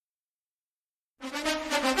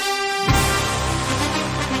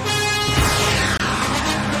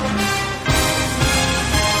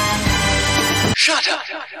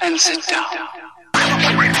Shut up and sit down.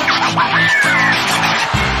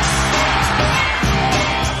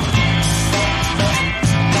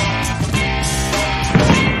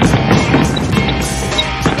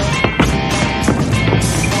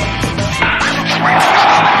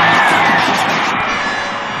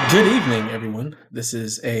 Good evening, everyone. This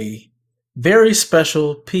is a very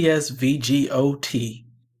special PSVGOT.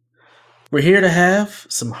 We're here to have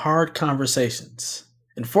some hard conversations.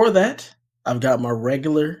 And for that, I've got my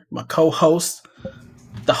co-host,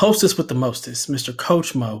 the hostess with the mostest, Mr.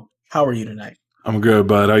 Coach Mo. How are you tonight? I'm good,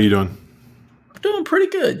 bud. How you doing? I'm doing pretty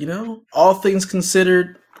good, All things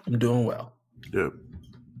considered, I'm doing well. Yep.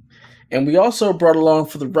 And we also brought along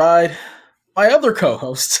for the ride my other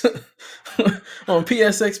co-host on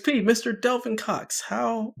PSXP, Mr. Delvin Cox.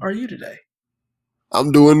 How are you today?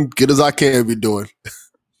 I'm doing good as I can be doing.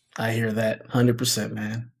 I hear that 100%,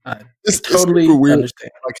 man. It's totally super weird. Understand.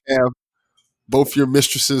 Like have both your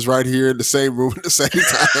mistresses right here in the same room at the same time.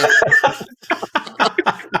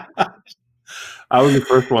 I was the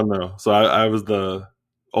first one though, so I was the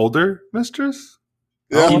older mistress.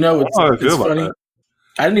 Yeah. It's funny. That.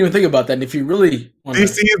 I didn't even think about that. And if you really want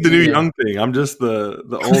DC is the new young thing. I'm just the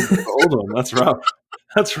old one. That's rough.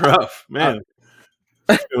 That's rough, man.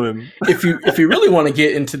 If you really want to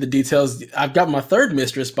get into the details, I've got my third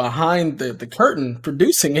mistress behind the curtain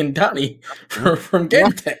producing in Donnie from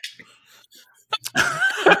Game Tech.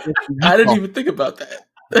 I didn't even think about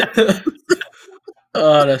that.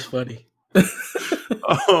 Oh, that's funny.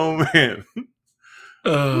 Oh man.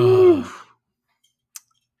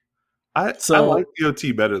 I like DOT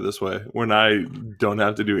better this way when I don't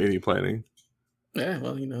have to do any planning. Yeah,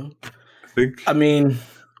 well, I mean,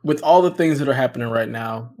 with all the things that are happening right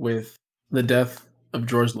now, with the death of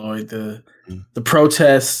George Floyd, the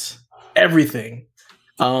protests, everything,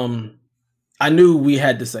 I knew we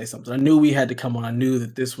had to say something. I knew we had to come on. I knew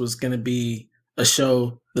that this was going to be a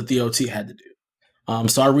show that the OT had to do.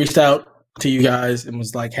 So I reached out to you guys and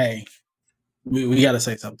was like, hey, we got to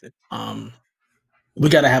say something. We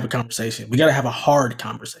got to have a conversation. We got to have a hard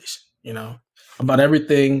conversation, about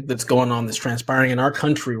everything that's going on, that's transpiring in our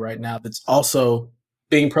country right now, that's also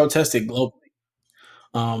being protested globally.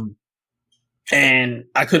 And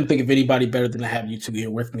I couldn't think of anybody better than to have you two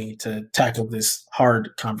here with me to tackle this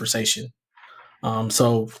hard conversation.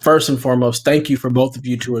 So first and foremost, thank you for both of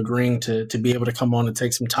you to agreeing to be able to come on and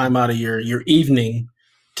take some time out of your evening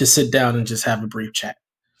to sit down and just have a brief chat.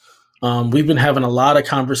 We've been having a lot of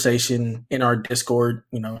conversation in our Discord,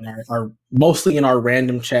 in our mostly in our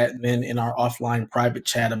random chat and then in our offline private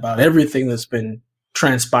chat about everything that's been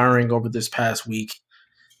transpiring over this past week.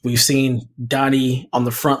 We've seen Donnie on the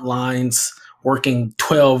front lines working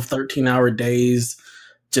 12, 13-hour days,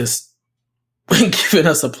 just giving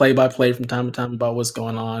us a play-by-play from time to time about what's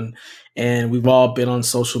going on. And we've all been on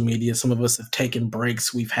social media. Some of us have taken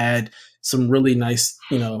breaks. We've had some really nice,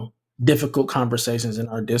 difficult conversations in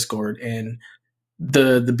our Discord. And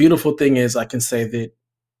the beautiful thing is I can say that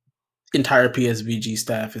entire PSVG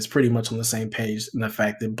staff is pretty much on the same page in the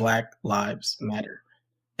fact that Black Lives Matter.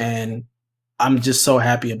 And I'm just so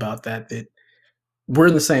happy about that we're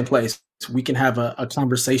in the same place. We can have a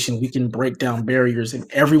conversation. We can break down barriers and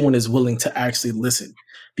everyone is willing to actually listen,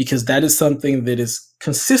 because that is something that is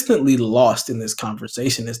consistently lost in this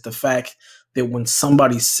conversation, is the fact that when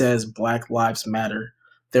somebody says Black Lives Matter,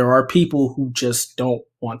 there are people who just don't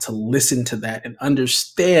want to listen to that and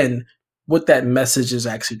understand what that message is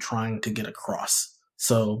actually trying to get across.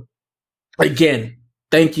 So again,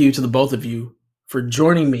 thank you to the both of you for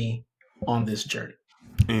joining me on this journey.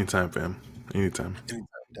 Anytime, fam. Anytime,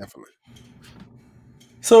 Definitely.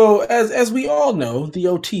 So as we all know, the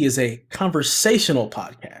OT is a conversational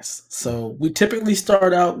podcast. So we typically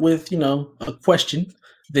start out with, a question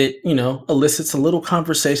that, elicits a little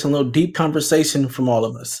conversation, a little deep conversation from all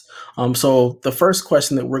of us. So the first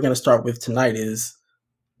question that we're going to start with tonight is,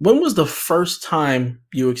 when was the first time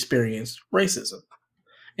you experienced racism?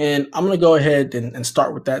 And I'm going to go ahead and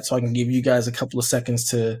start with that so I can give you guys a couple of seconds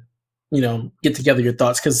to, get together your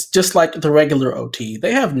thoughts. Because just like the regular OT,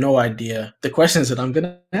 they have no idea the questions that I'm going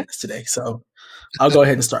to ask today. So I'll go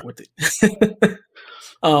ahead and start with it.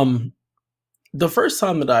 The first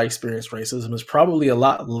time that I experienced racism was probably a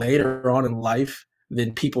lot later on in life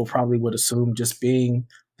than people probably would assume, just being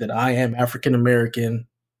that I am African American.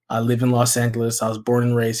 I live in Los Angeles. I was born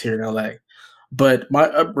and raised here in LA. But my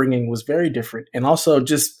upbringing was very different. And also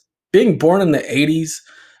just being born in the 80s,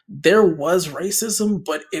 there was racism,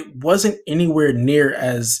 but it wasn't anywhere near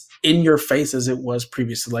as in your face as it was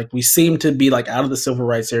previously. Like, we seemed to be like out of the civil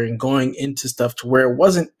rights era and going into stuff to where it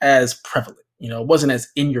wasn't as prevalent, it wasn't as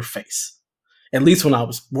in your face. At least when I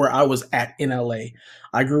was where I was at in LA.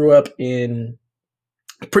 I grew up in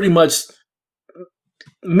pretty much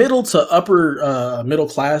middle to upper middle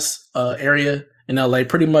class area in LA,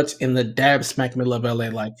 pretty much in the dab smack middle of LA.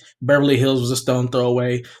 Like Beverly Hills was a stone throw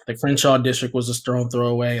away, the Crenshaw district was a stone throw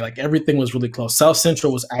away. Like everything was really close. South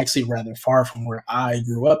Central was actually rather far from where I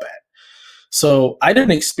grew up at. So I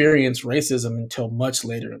didn't experience racism until much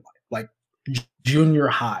later in life, like junior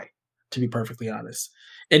high, to be perfectly honest.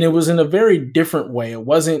 And it was in a very different way. It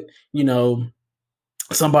wasn't,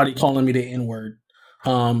 somebody calling me the N word,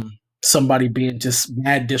 somebody being just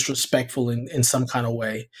mad disrespectful in some kind of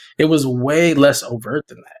way. It was way less overt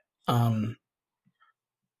than that.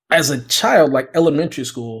 As a child, like elementary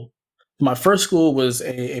school, my first school was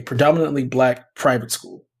a predominantly Black private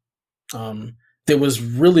school. That was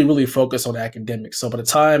really, really focused on academics. So by the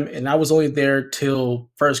time, and I was only there till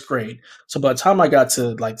first grade. So by the time I got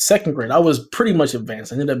to like second grade, I was pretty much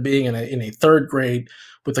advanced. I ended up being in a third grade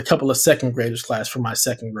with a couple of second graders class for my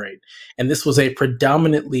second grade. And this was a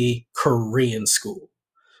predominantly Korean school.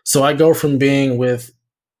 So I go from being with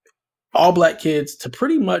all Black kids to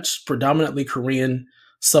pretty much predominantly Korean,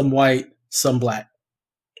 some white, some Black.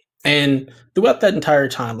 And throughout that entire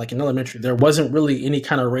time, like in elementary, there wasn't really any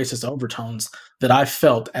kind of racist overtones that I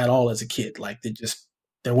felt at all as a kid. Like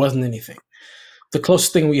there wasn't anything. The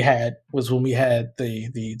closest thing we had was when we had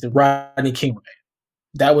the Rodney King riot.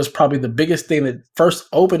 That was probably the biggest thing that first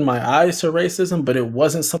opened my eyes to racism, but it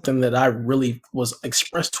wasn't something that I really was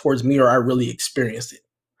expressed towards me or I really experienced it.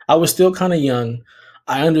 I was still kind of young.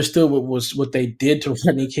 I understood what they did to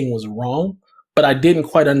Rodney King was wrong, but I didn't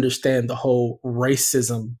quite understand the whole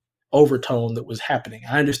racism overtone that was happening.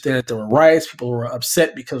 I understand that there were riots, people were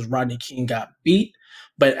upset because Rodney King got beat,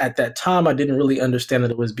 but at that time I didn't really understand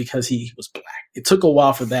that it was because he was Black. It took a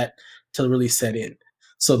while for that to really set in.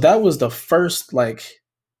 So that was the first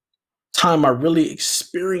time I really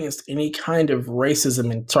experienced any kind of racism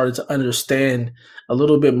and started to understand a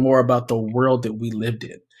little bit more about the world that we lived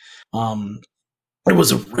in. It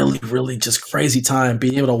was a really, really just crazy time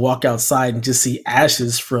being able to walk outside and just see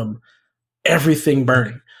ashes from everything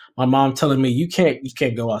burning. My mom telling me, you can't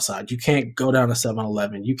go outside. You can't go down to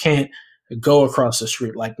 7-Eleven. You can't go across the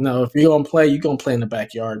street. Like, no, if you're going to play, you're going to play in the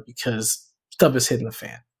backyard because stuff is hitting the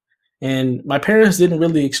fan. And my parents didn't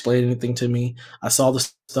really explain anything to me. I saw the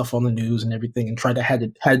stuff on the news and everything and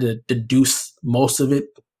had to deduce most of it.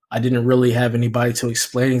 I didn't really have anybody to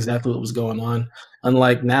explain exactly what was going on.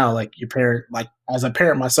 Unlike now, like your parent, like as a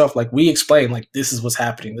parent myself, like we explain, like this is what's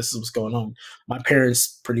happening. This is what's going on. My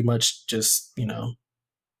parents pretty much just,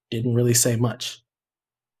 didn't really say much.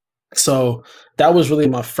 So that was really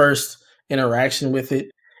my first interaction with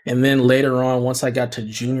it. And then later on, once I got to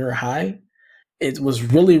junior high, it was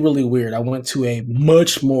really, really weird. I went to a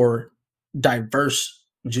much more diverse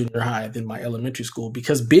junior high than my elementary school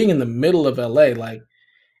because being in the middle of LA, like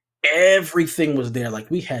everything was there.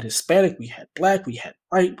 Like we had Hispanic, we had Black, we had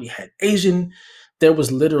white, we had Asian. There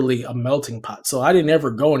was literally a melting pot. So I didn't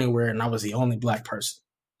ever go anywhere and I was the only Black person.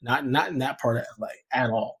 Not in that part of LA at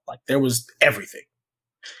all. Like there was everything.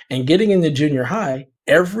 And getting into junior high,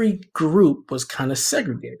 every group was kind of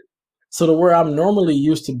segregated. So to where I'm normally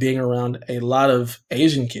used to being around a lot of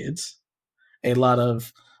Asian kids, a lot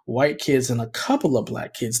of white kids, and a couple of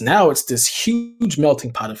Black kids. Now it's this huge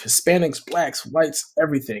melting pot of Hispanics, Blacks, whites,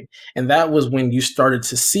 everything. And that was when you started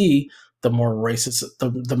to see the more racism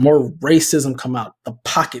come out, the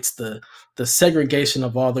pockets, the segregation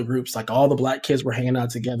of all the groups. Like all the Black kids were hanging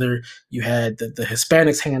out together. You had the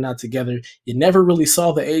Hispanics hanging out together. You never really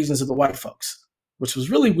saw the Asians or the white folks, which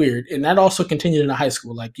was really weird. And that also continued in high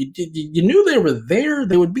school. Like you knew they were there.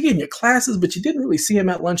 They would be in your classes, but you didn't really see them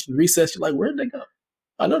at lunch and recess. You're like, where'd they go?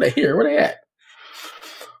 I know they're here. Where they at?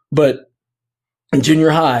 But in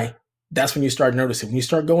junior high, that's when you start noticing. When you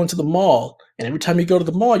start going to the mall, and every time you go to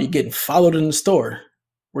the mall, you're getting followed in the store,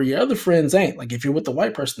 where your other friends ain't. Like if you're with the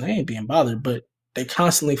white person, they ain't being bothered, but they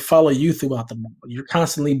constantly follow you throughout the mall. You're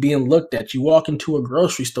constantly being looked at. You walk into a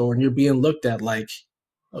grocery store and you're being looked at like,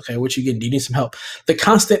 okay, what you getting? Do you need some help? The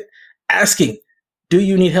constant asking, do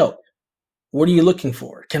you need help? What are you looking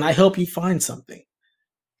for? Can I help you find something?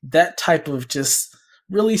 That type of just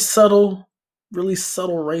really subtle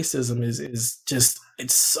racism is just,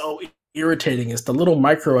 it's so irritating. It's the little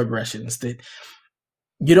microaggressions that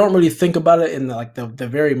you don't really think about it in the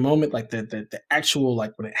very moment, like the actual,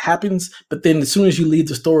 like when it happens. But then as soon as you leave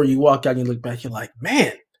the store, you walk out and you look back, you're like,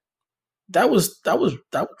 man, that was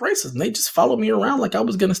racism. They just followed me around like I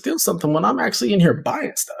was going to steal something when I'm actually in here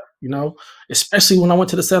buying stuff, especially when I went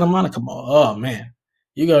to the Santa Monica Mall. Oh man,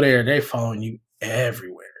 you go there, they following you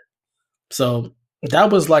everywhere. So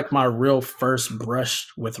that was like my real first brush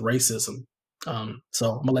with racism. So I'm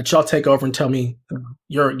gonna let y'all take over and tell me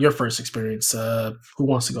your first experience. Who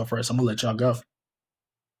wants to go first? I'm gonna let y'all go.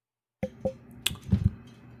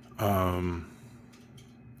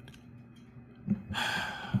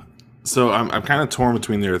 So I'm kind of torn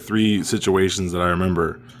between there are three situations that I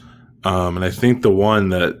remember. And I think the one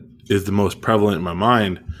that is the most prevalent in my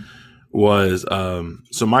mind was,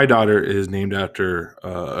 so my daughter is named after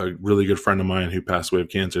a really good friend of mine who passed away of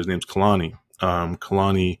cancer. His name's Kalani.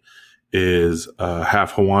 Kalani is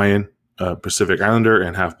half Hawaiian, Pacific Islander,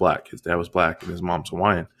 and half black. His dad was black and his mom's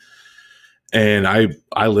Hawaiian. And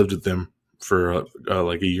I lived with them for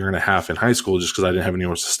like a year and a half in high school just because I didn't have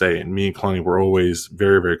anywhere to stay. And me and Kalani were always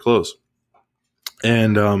very, very close.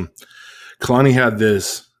 And Kalani had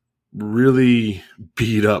this really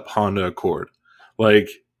beat up Honda Accord. Like,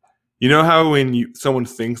 you know how when someone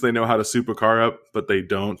thinks they know how to soup a car up, but they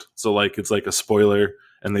don't? So like it's like a spoiler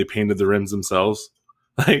and they painted the rims themselves.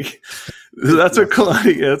 Like that's what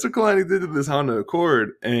Kalani did to this Honda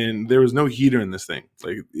Accord, and there was no heater in this thing.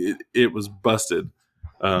 Like it was busted.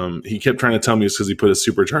 He kept trying to tell me it's because he put a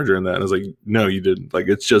supercharger in that. And I was like, no, you didn't. Like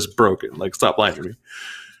it's just broken. Like stop lying to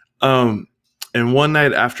me. And one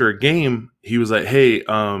night after a game, he was like, hey,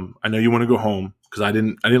 I know you want to go home, because I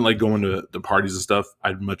didn't like going to the parties and stuff.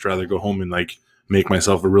 I'd much rather go home and like make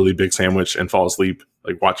myself a really big sandwich and fall asleep,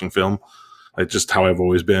 like watching film, like just how I've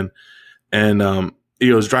always been. And he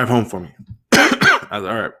goes, drive home for me. I was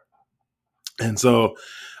like, all right. And so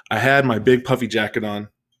I had my big puffy jacket on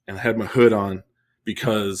and I had my hood on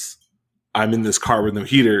because I'm in this car with no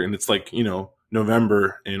heater, and it's like, you know,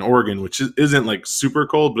 November in Oregon, which isn't like super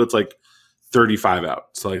cold, but it's like 35 out.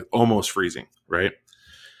 So like almost freezing, right?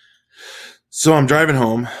 So I'm driving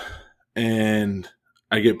home and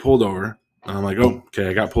I get pulled over. And I'm like, oh, okay,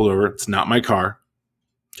 I got pulled over. It's not my car.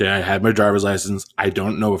 Okay, I had my driver's license. I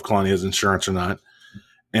don't know if Kalani has insurance or not.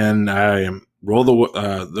 And I roll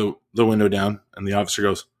the window down, and the officer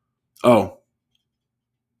goes, oh,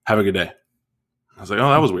 have a good day. I was like, oh,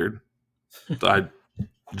 that was weird. So I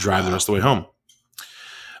drive the rest of the way home.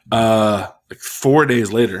 Like 4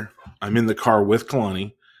 days later, I'm in the car with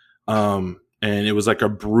Kalani. And it was like a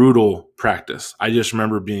brutal practice. I just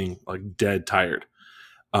remember being like dead tired.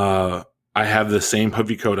 I have the same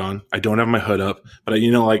puffy coat on. I don't have my hood up, but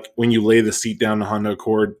you know, like when you lay the seat down the Honda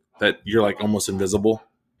Accord, that you're like almost invisible.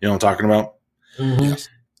 You know what I'm talking about? Mm-hmm. Yes.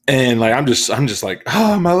 And like I'm just like,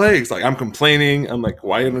 oh, my legs. Like I'm complaining. I'm like,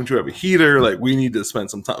 why don't you have a heater? Like we need to spend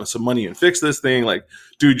some money and fix this thing. Like,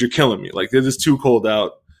 dude, you're killing me. Like it is too cold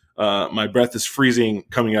out. My breath is freezing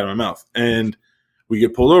coming out of my mouth. And we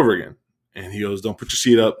get pulled over again. And he goes, don't put your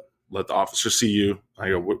seat up. Let the officer see you. I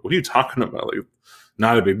go, what are you talking about? Like,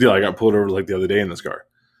 not a big deal. I got pulled over like the other day in this car.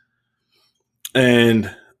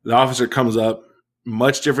 And the officer comes up,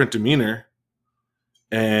 much different demeanor,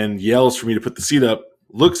 and yells for me to put the seat up,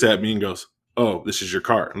 looks at me and goes, oh, this is your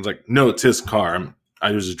car. And I was like, no, it's his car.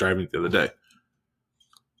 I was just driving it the other day.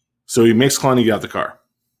 So he makes Kalani get out the car.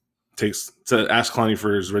 Asks Kalani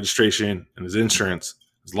for his registration and his insurance,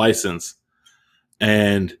 his license.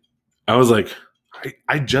 And I was like,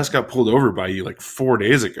 I just got pulled over by you like 4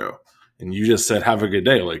 days ago. And you just said, have a good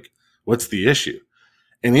day. Like, what's the issue?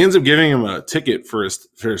 And he ends up giving him a ticket for his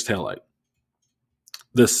taillight.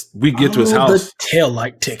 We get to his house. The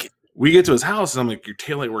taillight ticket. We get to his house, and I'm like, your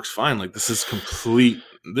taillight works fine. Like, this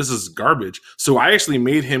is garbage. So I actually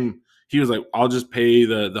made him, he was like, I'll just pay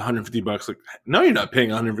the $150. Like, no, you're not paying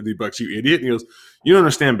 $150, you idiot. And he goes, you don't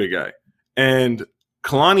understand, big guy. And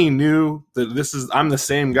Kalani knew that I'm the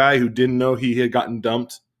same guy who didn't know he had gotten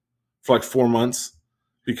dumped for like 4 months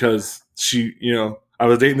because I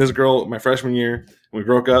was dating this girl my freshman year. We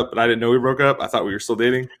broke up, but I didn't know we broke up. I thought we were still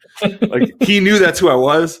dating. Like he knew that's who I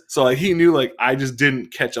was. So like he knew like I just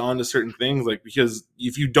didn't catch on to certain things, like because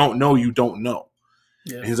if you don't know, you don't know.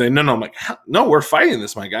 Yeah. And he's like, no. I'm like, no, we're fighting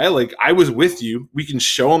this, my guy. Like I was with you. We can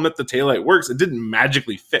show him that the taillight works. It didn't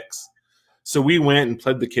magically fix. So we went and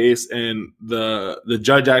pled the case, and the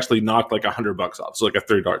judge actually knocked like $100 off. So like a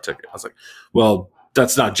 $30 ticket. I was like, well,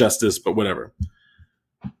 that's not justice, but whatever.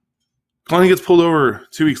 Kalani gets pulled over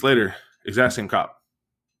 2 weeks later. Exact same cop.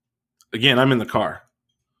 Again, I'm in the car.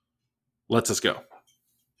 Lets us go.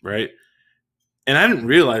 Right? And I didn't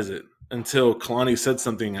realize it until Kalani said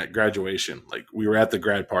something at graduation. Like we were at the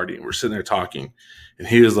grad party and we're sitting there talking. And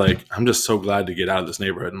he was like, I'm just so glad to get out of this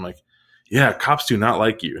neighborhood. I'm like, yeah, cops do not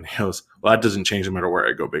like you. And he goes, well, that doesn't change no matter where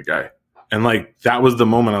I go, big guy. And like, that was the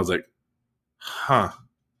moment I was like, huh.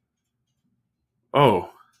 Oh.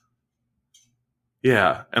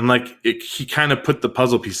 Yeah. And like, he kind of put the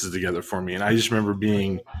puzzle pieces together for me. And I just remember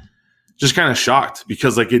being just kind of shocked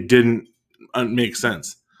because like, it didn't make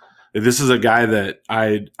sense. This is a guy that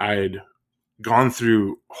I'd gone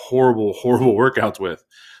through horrible workouts with,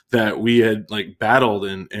 that we had like battled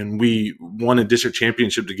and we won a district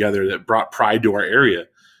championship together that brought pride to our area.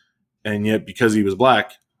 And yet because he was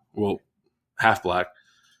black, well, half black,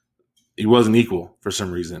 he wasn't equal for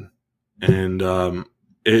some reason. And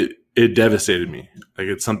it devastated me. Like,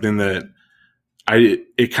 it's something that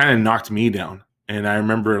it kind of knocked me down. And I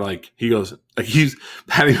remember, like, he goes, like, he's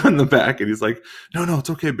patting me on the back and he's like, no, it's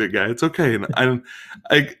okay, big guy. It's okay. And I'm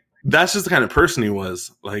like, that's just the kind of person he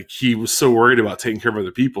was. Like, he was so worried about taking care of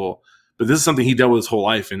other people. But this is something he dealt with his whole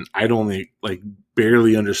life. And I'd only like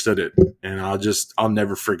barely understood it. And I'll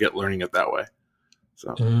never forget learning it that way. So,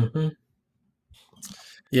 Mm-hmm.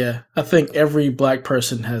 Yeah, I think every black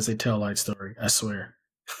person has a taillight story. I swear.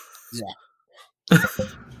 Yeah.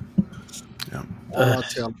 yeah. All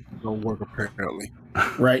tail don't work apparently.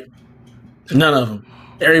 Right. None of them.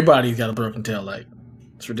 Everybody's got a broken tail light.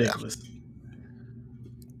 It's ridiculous.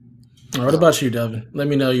 Yeah. What about you, Devin? Let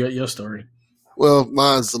me know your story. Well,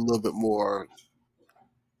 mine's a little bit more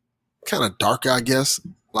kind of darker, I guess.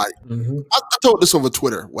 Like, I told this over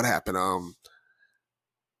Twitter. What happened?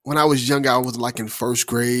 When I was young, I was like in first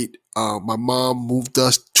grade. My mom moved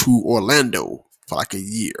us to Orlando for like a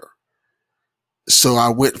year. So I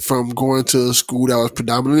went from going to a school that was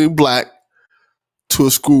predominantly black to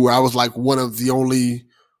a school where I was like one of the only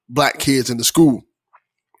black kids in the school.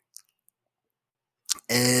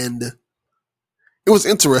 And it was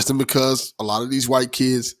interesting because a lot of these white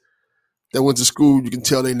kids that went to school, you can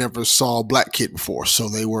tell they never saw a black kid before. So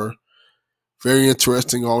they were very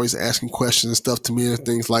interesting, always asking questions and stuff to me and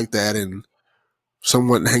things like that. And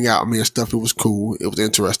someone hang out with me and stuff. It was cool. It was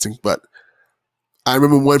interesting. But I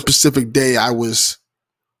remember one specific day I want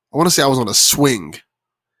to say I was on a swing.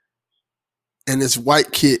 And this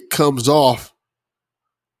white kid comes off,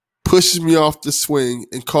 pushes me off the swing,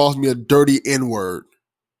 and calls me a dirty N-word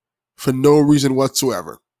for no reason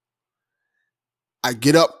whatsoever. I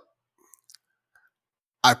get up.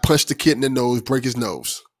 I punch the kid in the nose, break his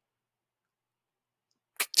nose.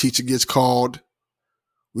 Teacher gets called.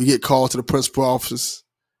 We get called to the principal office.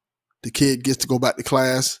 The kid gets to go back to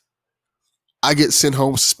class. I get sent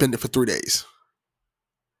home suspended for 3 days.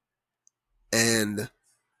 And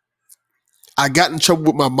I got in trouble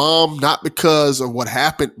with my mom, not because of what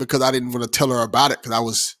happened, because I didn't want to tell her about it, because I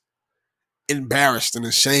was embarrassed and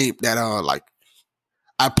ashamed that like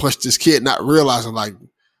I punched this kid, not realizing like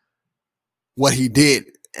what he did.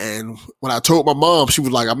 And when I told my mom, she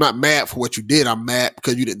was like, I'm not mad for what you did. I'm mad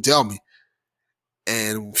because you didn't tell me.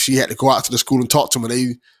 And she had to go out to the school and talk to them. And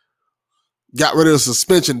they got rid of the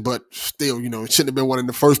suspension, but still, it shouldn't have been one in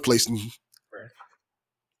the first place. And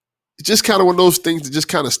it's just kind of one of those things that just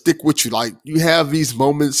kind of stick with you. Like, you have these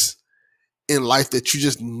moments in life that you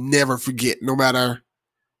just never forget, no matter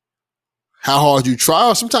how hard you try.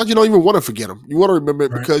 Or sometimes you don't even want to forget them. You want to remember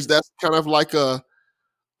it because that's kind of like a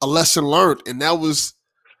lesson learned. And that was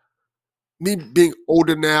me being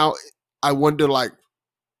older now. I wonder, like,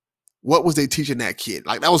 what was they teaching that kid?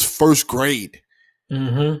 Like, that was first grade.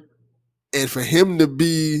 Mm-hmm. And for him to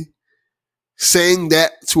be saying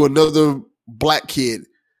that to another black kid,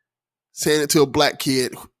 saying it to a black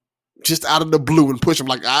kid just out of the blue and push him,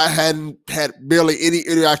 like, I hadn't had barely any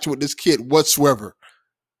interaction with this kid whatsoever.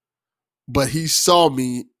 But he saw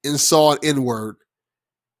me and saw an N-word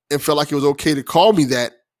and felt like it was okay to call me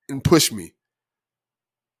that and push me.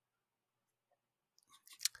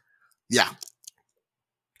 Yeah.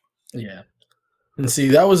 Yeah. And see,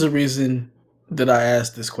 that was the reason that I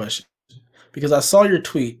asked this question, because I saw your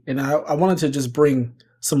tweet and I wanted to just bring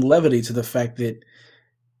some levity to the fact that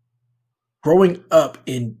growing up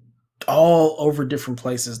in all over different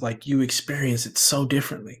places, like, you experience it so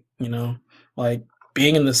differently, like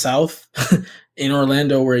being in the South in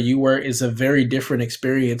Orlando where you were is a very different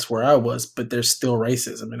experience where I was, but there's still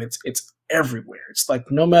racism and it's everywhere. It's like,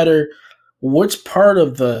 no matter which part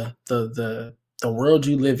of the world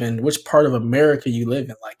you live in, which part of America you live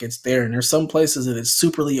in, like, it's there. And there's some places that it's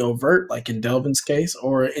superly overt, like in Delvin's case,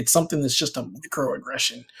 or it's something that's just a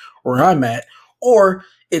microaggression where I'm at, or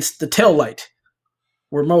it's the tail light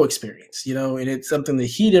where Mo experienced, and it's something that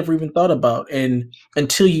he never even thought about. And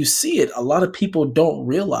until you see it, a lot of people don't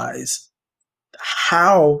realize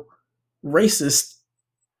how racist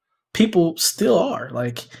people still are.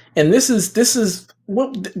 Like, and this is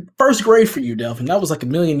what first grade for you, Delvin. That was like a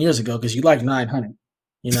million years ago because you like 900,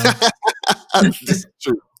 That's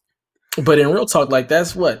true. But in real talk, like,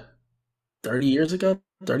 that's what, 30 years ago,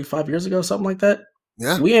 35 years ago, something like that.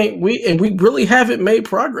 Yeah. We really haven't made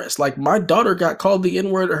progress. Like, my daughter got called the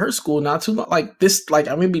N-word at her school not too long, like this, like,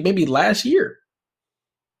 maybe last year.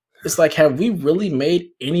 It's like, have we really made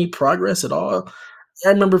any progress at all? I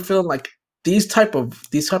remember feeling like these type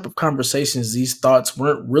of conversations, these thoughts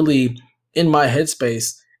weren't really in my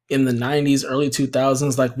headspace in the 90s, early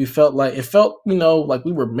 2000s. Like it felt, like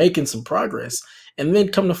we were making some progress. And then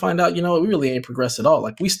come to find out, we really ain't progressed at all.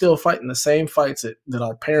 Like we still fighting the same fights that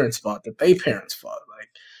our parents fought, that they parents fought.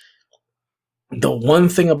 Like the one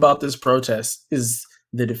thing about this protest is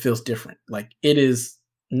that it feels different. Like it is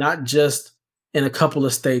not just in a couple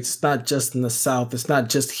of states. It's not just in the South. It's not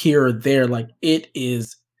just here or there. Like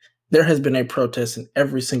there has been a protest in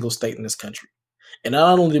every single state in this country. And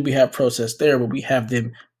not only do we have protests there, but we have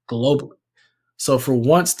them globally. So for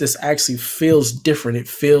once, this actually feels different. It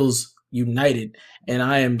feels united. And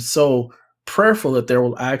I am so prayerful that there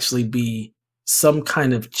will actually be some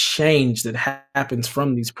kind of change that happens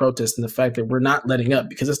from these protests, and the fact that we're not letting up,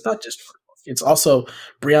 because it's not just, it's also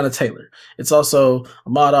Breonna Taylor. It's also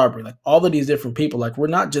Ahmaud Arbery, like all of these different people. Like we're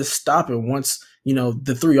not just stopping once, the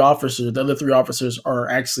other three officers are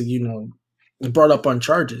actually, brought up on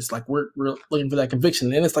charges. Like we're looking for that conviction.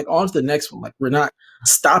 And then it's like on to the next one. Like we're not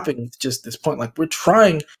stopping just this point. Like we're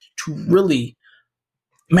trying to really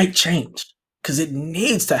make change because it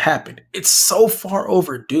needs to happen. It's so far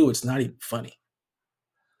overdue. It's not even funny.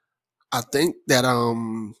 I think that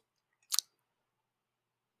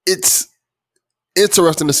it's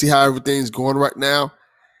interesting to see how everything's going right now.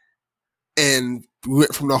 And we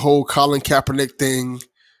went from the whole Colin Kaepernick thing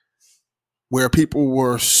where people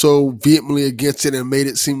were so vehemently against it and made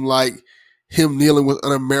it seem like him kneeling was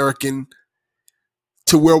un-American,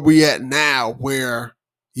 to where we at now, where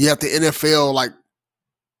you have the NFL like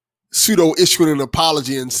pseudo issuing an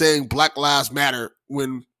apology and saying Black Lives Matter,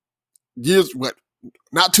 when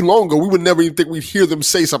not too long ago, we would never even think we'd hear them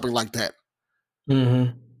say something like that.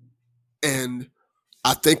 Mm-hmm. And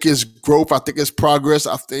I think it's growth. I think it's progress.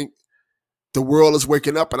 I think the world is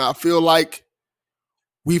waking up, and I feel like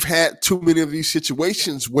we've had too many of these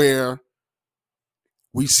situations where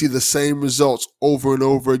we see the same results over and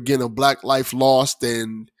over again, a Black life lost,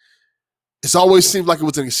 and it's always seemed like it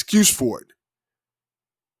was an excuse for it.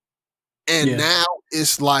 And now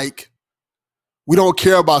it's like, we don't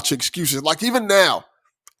care about your excuses. Like even now,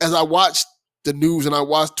 as I watch the news and I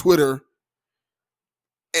watch Twitter,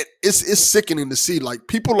 it's sickening to see. Like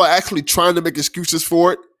people are actually trying to make excuses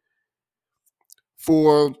for it,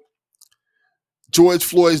 for George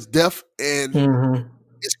Floyd's death, and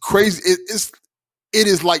it's crazy. It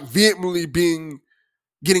is like vehemently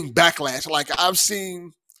getting backlash. Like I've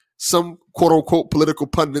seen some quote unquote political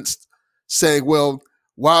pundits saying, well,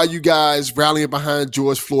 why are you guys rallying behind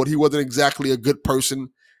George Floyd? He wasn't exactly a good person.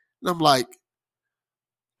 And I'm like,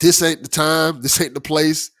 this ain't the time. This ain't the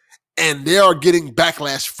place. And they are getting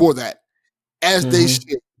backlash for that, as they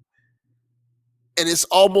should. And it's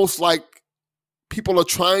almost like people are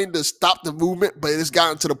trying to stop the movement, but it's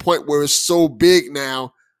gotten to the point where it's so big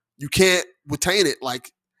now, you can't retain it.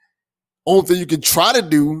 Like, only thing you can try to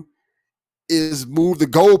do is move the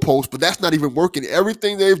goalpost, but that's not even working.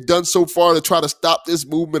 Everything they've done so far to try to stop this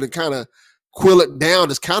movement and kind of quill it down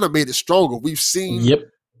has kind of made it stronger. We've seen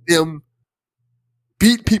them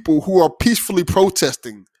beat people who are peacefully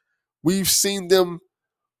protesting. We've seen them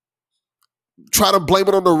try to blame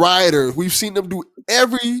it on the rioters. We've seen them do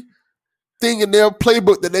everything in their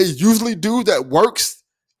playbook that they usually do that works,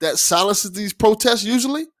 that silences these protests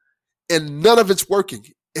usually, and none of it's working.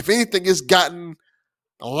 If anything, it's gotten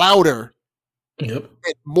louder and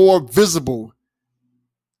more visible.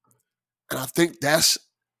 And I think that's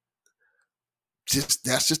just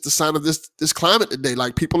the sign of this climate today.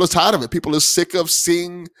 Like people are tired of it. People are sick of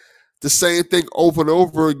seeing the same thing over and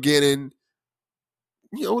over again. And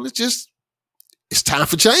it's time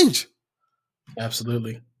for change.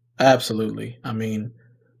 Absolutely. Absolutely. I mean,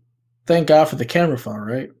 thank God for the camera phone,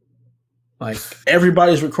 right? Like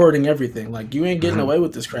everybody's recording everything. Like you ain't getting away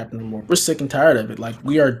with this crap no more. We're sick and tired of it. Like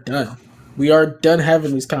we are done. We are done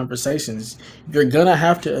having these conversations. You're gonna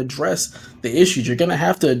have to address the issues. You're gonna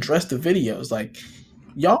have to address the videos. Like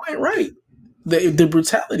y'all ain't right. The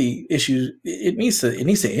brutality issues. It needs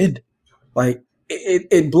to end. Like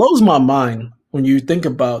it blows my mind when you think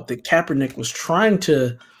about that Kaepernick was trying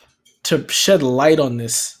to shed light on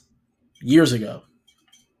this years ago.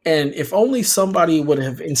 And if only somebody would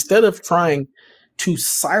have, instead of trying to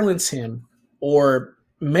silence him or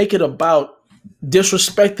make it about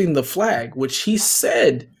disrespecting the flag, which he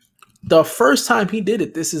said the first time he did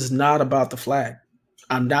it, this is not about the flag.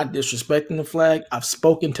 I'm not disrespecting the flag. I've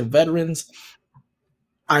spoken to veterans.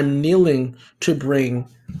 I'm kneeling to bring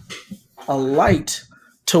a light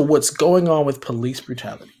to what's going on with police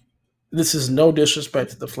brutality. This is no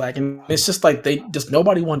disrespect to the flag. And it's just like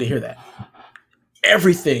nobody wanted to hear that.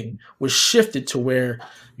 Everything was shifted to where,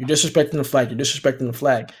 You're disrespecting the flag. You're disrespecting the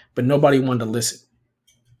flag. But nobody wanted to listen.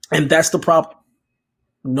 And that's the problem.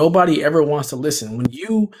 Nobody ever wants to listen. When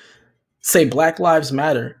you say Black Lives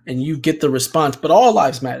Matter and you get the response, but all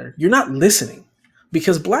lives matter, you're not listening.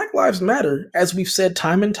 Because Black Lives Matter, as we've said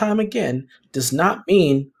time and time again, does not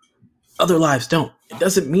mean other lives don't. It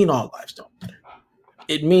doesn't mean all lives don't matter.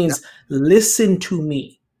 It means listen to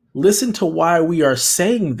me. Listen to why we are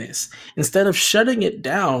saying this. Instead of shutting it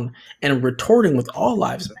down and retorting with all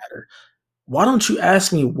lives matter, why don't you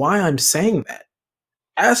ask me why I'm saying that?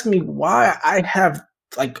 Ask me why I have,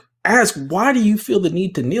 ask why do you feel the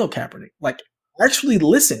need to kneel, Kaepernick? Actually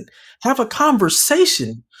listen. Have a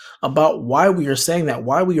conversation about why we are saying that,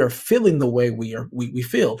 why we are feeling the way we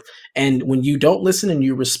feel. And when you don't listen and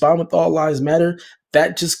you respond with all lives matter,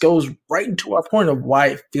 that just goes right into our point of why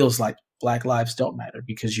it feels like Black lives don't matter,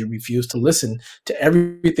 because you refuse to listen to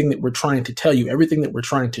everything that we're trying to tell you, everything that we're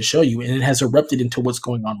trying to show you, and it has erupted into what's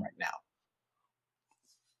going on right now.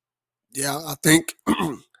 Yeah, I think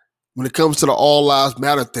when it comes to the all lives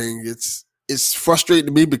matter thing, it's frustrating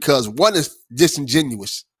to me because one is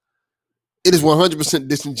disingenuous. It is 100%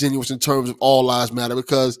 disingenuous in terms of all lives matter,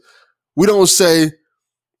 because we don't say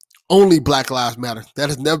only Black lives matter. That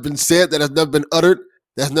has never been said. That has never been uttered.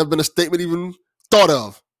 That has never been a statement even thought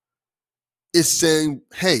of. It's saying,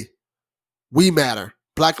 hey, we matter.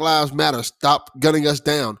 Black lives matter. Stop gunning us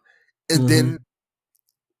down. And then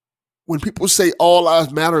when people say all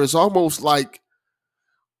lives matter, it's almost like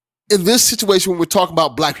in this situation when we're talking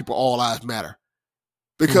about Black people, all lives matter.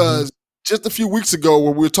 Because just a few weeks ago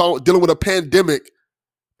when we were dealing with a pandemic,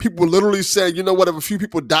 people were literally saying, you know what, if a few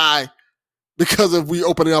people die because of we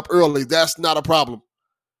opening up early, that's not a problem.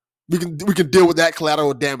 We can deal with that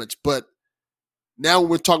collateral damage. But now when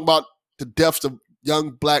we're talking about the deaths of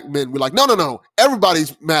young Black men, we're like, no, everybody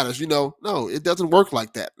matters. No, it doesn't work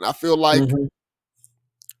like that. And I feel like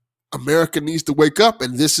America needs to wake up,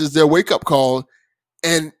 and this is their wake-up call.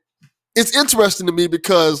 And it's interesting to me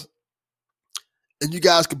because, and you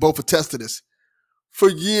guys can both attest to this, for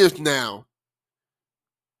years now,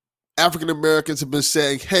 African Americans have been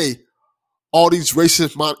saying, hey, all these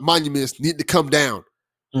racist monuments need to come down.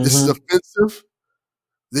 This is offensive.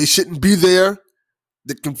 They shouldn't be there.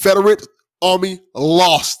 The Confederate Army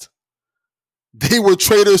lost. They were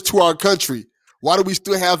traitors to our country. Why do we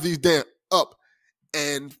still have these up?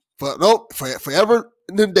 And forever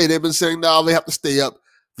and the day they've been saying, no, they have to stay up.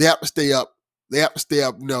 They have to stay up. They have to stay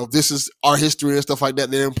up. No, this is our history and stuff like that.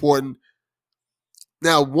 They're important.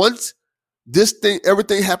 Now, once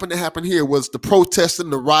everything happened to happen here was the protesting,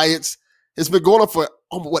 the riots. It's been going on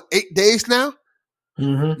for 8 days now?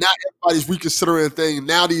 Now everybody's reconsidering things.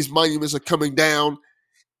 Now these monuments are coming down,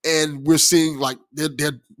 and we're seeing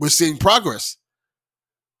we're seeing progress.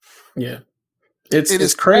 Yeah,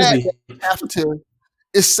 it's crazy.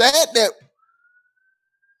 It's sad that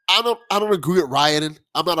I don't agree with rioting.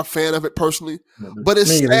 I'm not a fan of it personally, but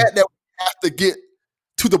it's sad that we have to get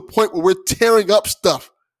to the point where we're tearing up stuff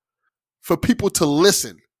for people to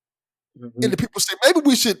listen. And the people say, maybe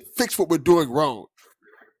we should fix what we're doing wrong.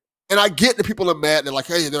 And I get that people are mad. They're like,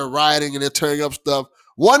 hey, they're rioting and they're tearing up stuff.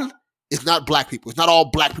 One, it's not Black people. It's not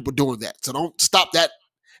all Black people doing that. So don't stop that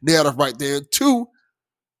narrative right there. And two,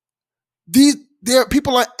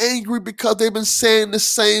 people are angry because they've been saying the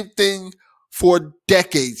same thing for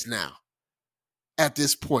decades now at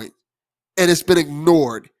this point. And it's been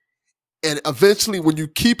ignored. And eventually, when you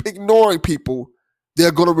keep ignoring people,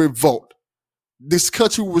 they're going to revolt. This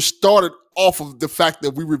country was started off of the fact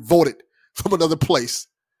that we revolted from another place.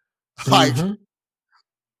 Like,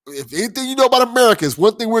 if anything you know about America is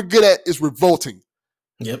one thing we're good at is revolting.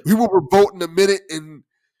 Yep. We will revolt in a minute and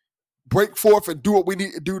break forth and do what we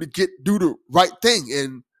need to do to do the right thing.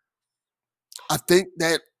 And I think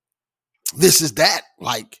that this is that.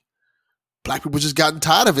 Like, Black people just gotten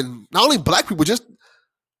tired of it. And not only Black people, just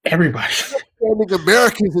everybody.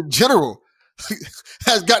 Americans in general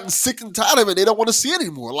has gotten sick and tired of it. They don't want to see it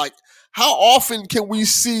anymore. Like, how often can we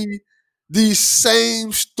see these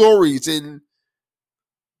same stories and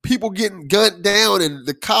people getting gunned down and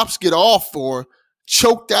the cops get off or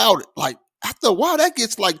choked out? Like, after a while, that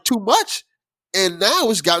gets like too much. And now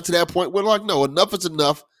it's gotten to that point where like, no, enough is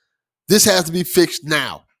enough. This has to be fixed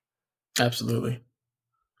now. Absolutely.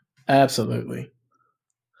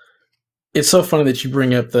 It's so funny that you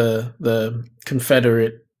bring up the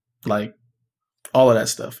Confederate, like, all of that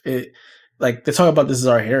stuff. Like, they talk about this as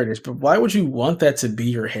our heritage, but why would you want that to be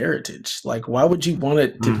your heritage? Like, why would you want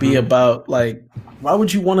it to be about, like, why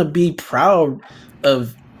would you want to be proud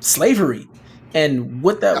of slavery and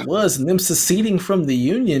what that was, and them seceding from the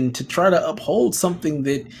Union to try to uphold something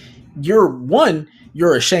that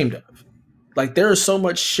you're ashamed of? Like there is so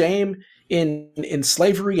much shame in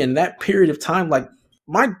slavery in that period of time. Like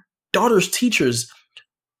my daughter's teachers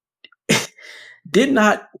did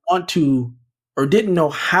not want to or didn't know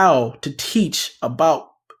how to teach about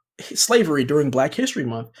slavery during Black History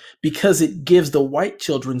Month because it gives the white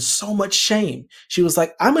children so much shame. She was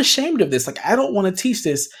like, I'm ashamed of this. Like, I don't want to teach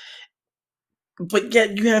this. But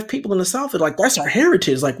yet you have people in the South that like, that's our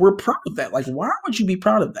heritage. Like, we're proud of that. Like, why would you be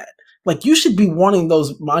proud of that? Like, you should be wanting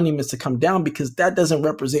those monuments to come down because that doesn't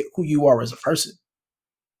represent who you are as a person.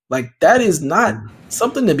 Like, that is not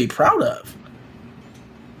something to be proud of.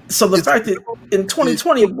 So the fact that in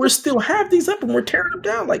 2020 we still have these up and we're tearing them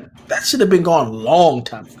down, like that should have been gone a long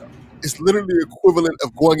time ago. It's literally the equivalent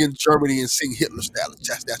of going in Germany and seeing Hitler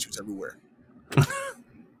statues everywhere.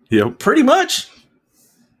 Yep. Pretty much.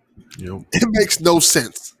 Yep. It makes no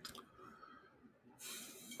sense.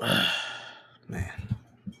 Man.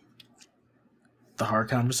 The hard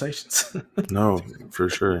conversations. No, for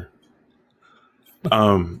sure.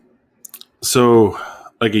 So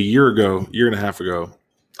like a year and a half ago,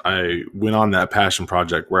 I went on that passion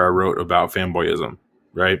project where I wrote about fanboyism,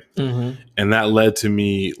 right? Mm-hmm. And that led to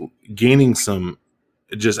me gaining some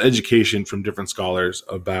just education from different scholars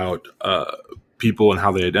about people and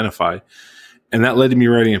how they identify. And that led to me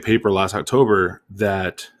writing a paper last October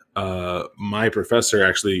that my professor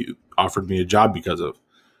actually offered me a job because of.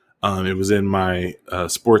 It was in my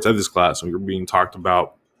sports ethics class. We were being talked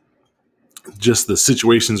about just the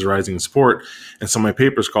situations arising in sport. And so my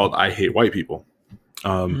paper is called I Hate White People.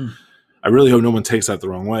 I really hope no one takes that the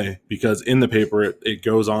wrong way, because in the paper, it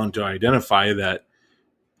goes on to identify that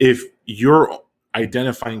if your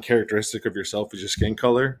identifying characteristic of yourself is your skin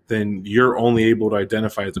color, then you're only able to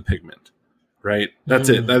identify as a pigment, right? That's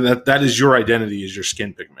it. That is your identity, is your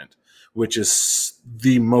skin pigment, which is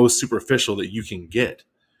the most superficial that you can get.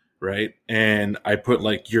 Right. And I put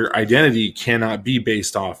like your identity cannot be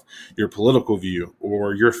based off your political view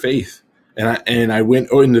or your faith. And I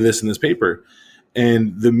went into this in this paper.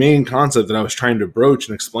 And the main concept that I was trying to broach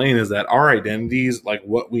and explain is that our identities, like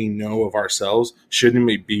what we know of ourselves,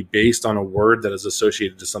 shouldn't be based on a word that is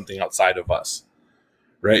associated to something outside of us.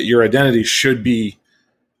 Right. Your identity should be,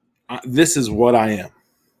 this is what I am.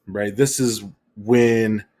 Right. This is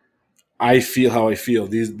when I feel how I feel.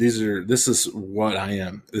 This is what I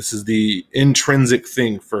am. This is the intrinsic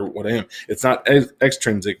thing for what I am. It's not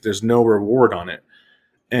extrinsic. There's no reward on it.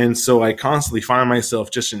 And so I constantly find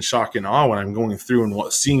myself just in shock and awe when I'm going through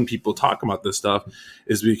and seeing people talk about this stuff,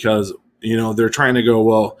 is because, they're trying to go,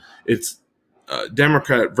 well, it's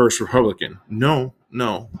Democrat versus Republican. No,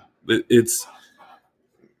 it's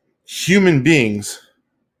human beings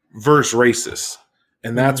versus racists.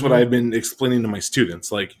 And that's what I've been explaining to my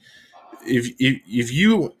students. Like, if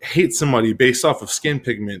you hate somebody based off of skin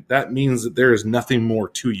pigment, that means that there is nothing more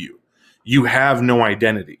to you. You have no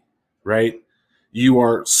identity, right? You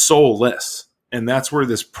are soulless. And that's where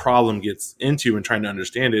this problem gets into, and trying to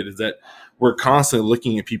understand it, is that we're constantly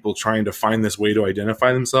looking at people trying to find this way to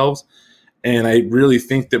identify themselves. And I really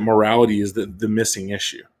think that morality is the missing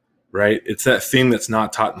issue, right? It's that thing that's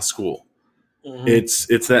not taught in school. Mm-hmm.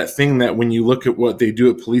 It's that thing that when you look at what they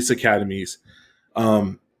do at police academies,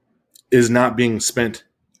 is not being spent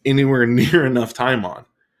anywhere near enough time on,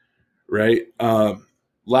 right?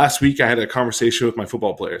 Last week, I had a conversation with my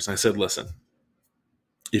football players. And I said, listen,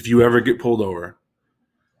 if you ever get pulled over,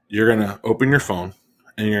 you're going to open your phone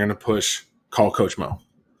and you're going to call Coach Mo.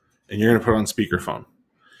 And you're going to put on speakerphone.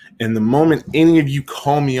 And the moment any of you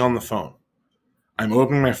call me on the phone, I'm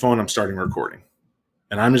opening my phone, I'm starting recording.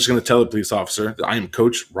 And I'm just going to tell the police officer that I am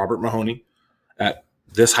Coach Robert Mahoney at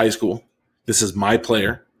this high school. This is my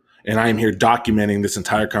player. And I am here documenting this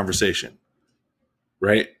entire conversation,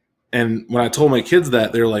 right? And when I told my kids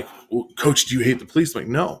that, they're like, well, Coach, do you hate the police? I'm like,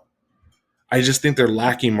 no. I just think they're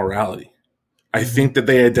lacking morality. I think that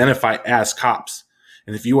they identify as cops.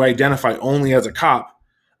 And if you identify only as a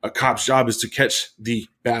cop's job is to catch the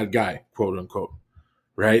bad guy, quote unquote,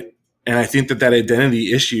 right? And I think that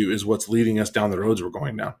identity issue is what's leading us down the roads we're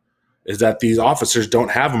going down, is that these officers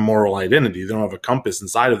don't have a moral identity. They don't have a compass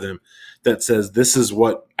inside of them that says this is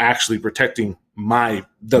what actually protecting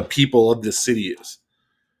the people of this city is.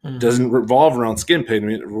 Mm-hmm. It doesn't revolve around skin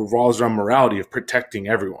pigment. It revolves around morality of protecting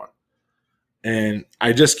everyone. And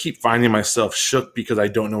I just keep finding myself shook because I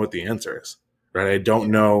don't know what the answer is, right? I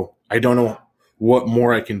don't know what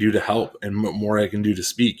more I can do to help and what more I can do to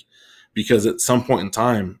speak, because at some point in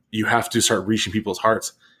time, you have to start reaching people's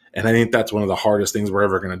hearts. And I think that's one of the hardest things we're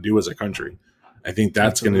ever going to do as a country. I think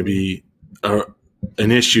that's going to be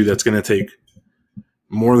an issue that's going to take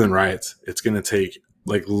more than riots. It's going to take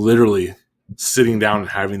like literally sitting down and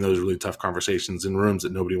having those really tough conversations in rooms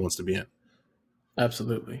that nobody wants to be in.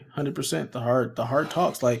 Absolutely, 100%. The hard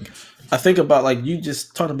talks. Like I think about like you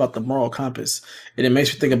just talked about the moral compass, and it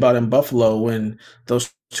makes me think about in Buffalo when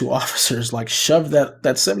those two officers like shoved that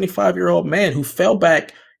 75-year-old man who fell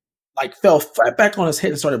back, like fell flat back on his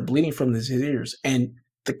head and started bleeding from his ears, and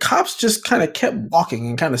the cops just kind of kept walking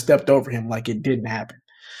and kind of stepped over him like it didn't happen.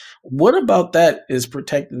 What about that is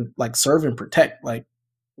protecting, like serve and protect? Like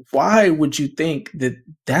why would you think that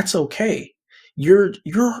that's okay? Your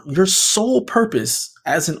sole purpose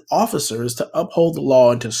as an officer is to uphold the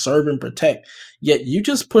law and to serve and protect. Yet you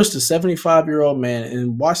just pushed a 75-year-old man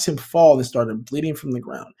and watched him fall and started bleeding from the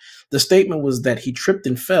ground. The statement was that he tripped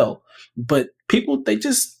and fell, but people they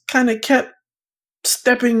just kind of kept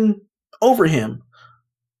stepping over him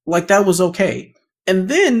like that was okay. And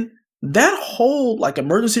then that whole like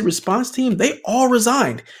emergency response team, they all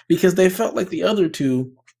resigned because they felt like the other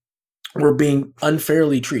two were being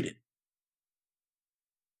unfairly treated.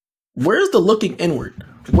 Where's the looking inward?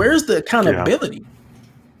 Where's the accountability?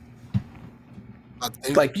 I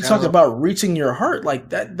think Like you talk about reaching your heart, like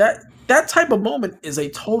that type of moment is a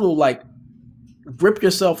total like rip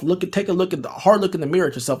yourself, take a look at the hard look in the mirror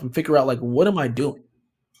at yourself and figure out like what am I doing?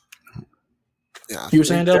 yeah, You were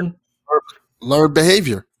saying, Delvin? learned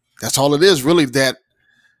behavior. That's all it is, really. That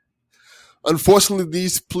unfortunately,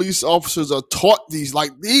 these police officers are taught these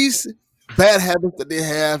bad habits that they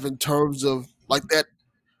have in terms of like that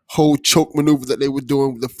whole choke maneuver that they were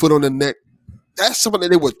doing with the foot on the neck. That's something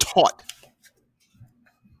that they were taught.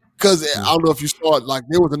 Because I don't know if you saw it, like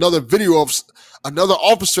there was another video of another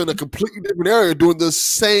officer in a completely different area doing the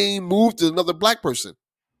same move to another black person.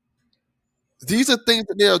 These are things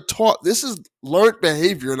that they are taught. This is learned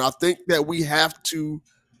behavior, and I think that we have to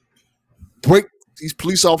break these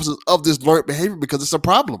police officers of this learned behavior because it's a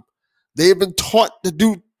problem. They have been taught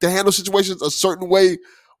to handle situations a certain way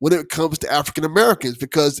when it comes to African Americans,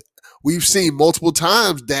 because we've seen multiple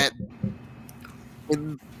times that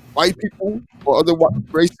when white people or other white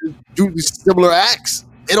races do these similar acts,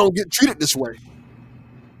 they don't get treated this way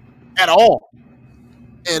at all.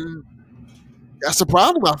 And that's a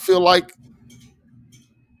problem. I feel like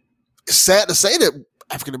it's sad to say that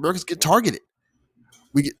African Americans get targeted.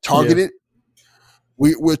 We get targeted.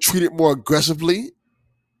 Yeah. We're treated more aggressively.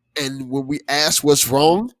 And when we ask what's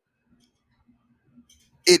wrong,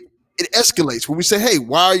 it escalates. When we say, hey,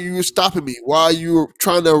 why are you stopping me? Why are you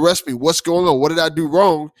trying to arrest me? What's going on? What did I do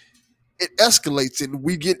wrong? It escalates and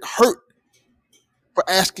we get hurt for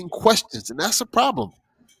asking questions. And that's a problem.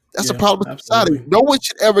 That's a problem with society. No one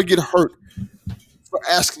should ever get hurt for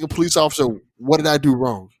asking a police officer, what did I do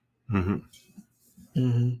wrong? Mm-hmm.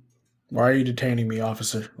 Mm-hmm. Why are you detaining me,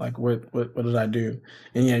 officer? Like, what did I do?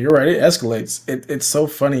 And yeah, you're right. It escalates. It's so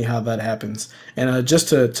funny how that happens. And just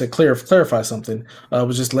to clarify something,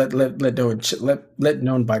 was just let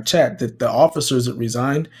known by chat that the officers that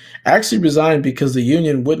resigned actually resigned because the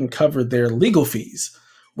union wouldn't cover their legal fees,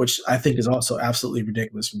 which I think is also absolutely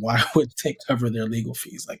ridiculous. Why would they cover their legal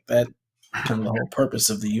fees like that? Kind of the whole purpose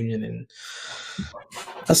of the union, and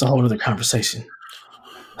that's a whole other conversation.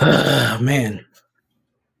 Man.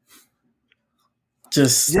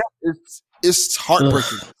 Just it's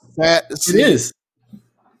heartbreaking. Sad to see. It is.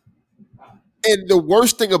 And the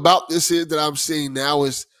worst thing about this is that I'm seeing now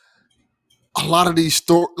is a lot of these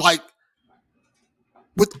stories, like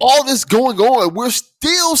with all this going on, we're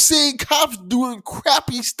still seeing cops doing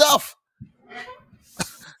crappy stuff.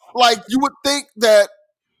 Like you would think that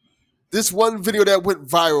this one video that went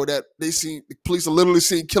viral that the police are literally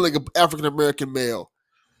seen killing an African American male,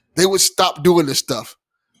 they would stop doing this stuff.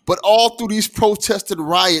 But all through these protests and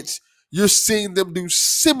riots, you're seeing them do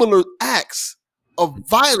similar acts of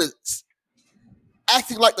violence,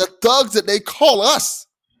 acting like the thugs that they call us.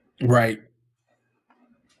 Right.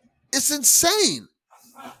 It's insane.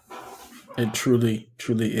 It truly,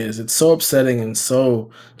 truly is. It's so upsetting and so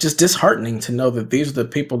just disheartening to know that these are the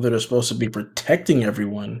people that are supposed to be protecting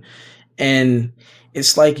everyone. And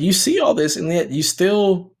it's like you see all this and yet you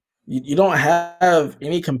still, you don't have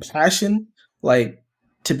any compassion, like,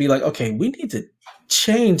 to be like, okay, we need to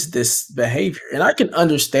change this behavior. And I can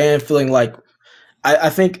understand feeling like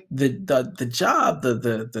I think the job,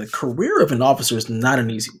 the career of an officer is not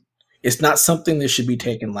an easy one. It's not something that should be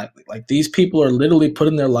taken lightly. Like these people are literally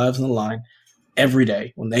putting their lives on the line every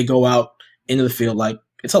day when they go out into the field. Like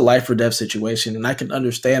it's a life or death situation. And I can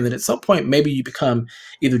understand that at some point maybe you become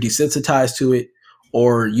either desensitized to it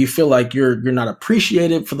or you feel like you're not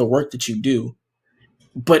appreciated for the work that you do.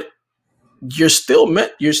 But you're still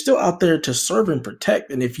out there to serve and protect.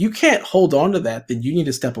 And if you can't hold on to that, then you need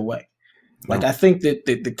to step away. Like, I think that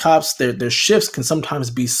the cops, their shifts can sometimes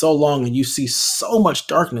be so long and you see so much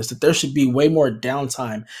darkness that there should be way more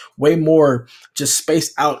downtime, way more just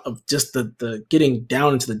spaced out of just the getting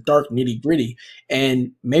down into the dark nitty gritty.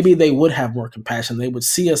 And maybe they would have more compassion. They would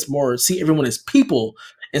see us more, see everyone as people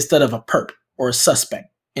instead of a perp or a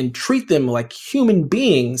suspect, and treat them like human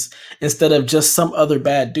beings instead of just some other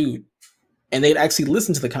bad dude. And they'd actually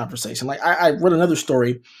listen to the conversation. Like, I read another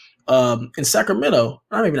story in Sacramento,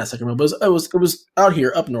 or maybe not Sacramento, but it was out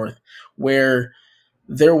here up north, where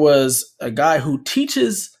there was a guy who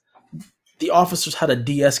teaches the officers how to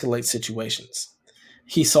de-escalate situations.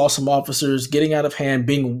 He saw some officers getting out of hand,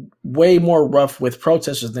 being way more rough with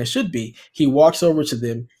protesters than they should be. He walks over to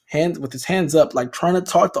them, with his hands up, like trying to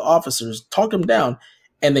talk to officers, talk them down,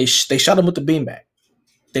 and they shot him with the beanbag.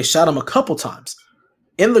 They shot him a couple times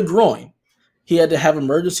in the groin. He had to have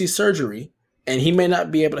emergency surgery, and he may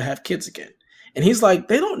not be able to have kids again. And he's like,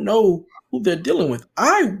 they don't know who they're dealing with.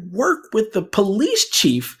 I work with the police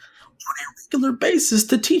chief on a regular basis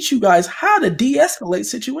to teach you guys how to de-escalate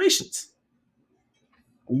situations.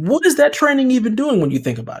 What is that training even doing when you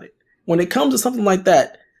think about it? When it comes to something like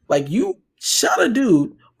that, like, you shot a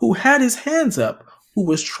dude who had his hands up, who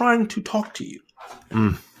was trying to talk to you.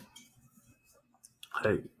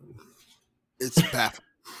 Hey. It's baffling.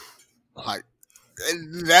 Like,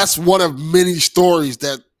 and that's one of many stories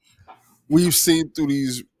that we've seen through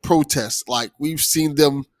these protests. Like, we've seen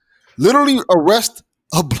them literally arrest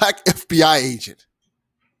a black FBI agent.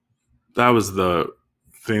 That was the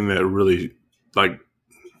thing that really, like,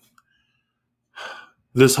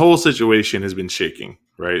 this whole situation has been shaking,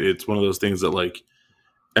 right? It's one of those things that, like,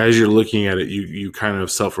 as you're looking at it, you kind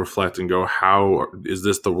of self-reflect and go, how is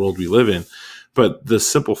this the world we live in? But the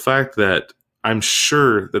simple fact that I'm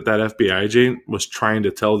sure that FBI agent was trying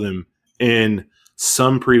to tell them in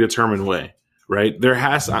some predetermined way, right?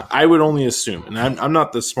 I would only assume, and I'm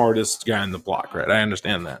not the smartest guy in the block, right? I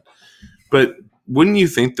understand that. But wouldn't you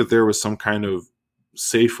think that there was some kind of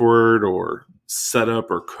safe word or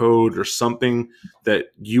setup or code or something that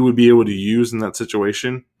you would be able to use in that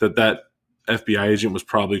situation that FBI agent was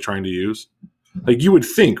probably trying to use? Like, you would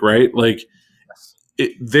think, right? Like,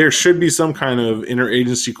 there should be some kind of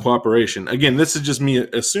interagency cooperation. Again, this is just me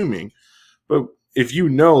assuming, but if you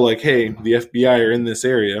know, like, hey, the FBI are in this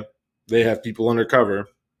area, they have people undercover,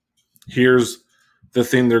 here's the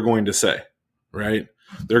thing they're going to say, right?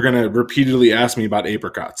 They're going to repeatedly ask me about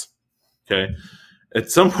apricots. Okay. At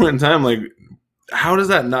some point in time, like, how does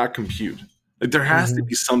that not compute? Like, there has to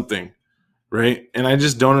be something, right? And I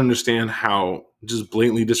just don't understand how just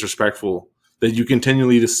blatantly disrespectful that you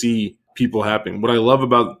continually to see people happening. What I love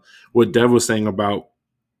about what Dev was saying about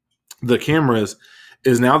the cameras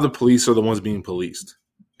is now the police are the ones being policed.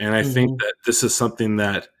 And I think that this is something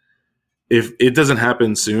that, if it doesn't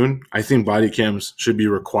happen soon, I think body cams should be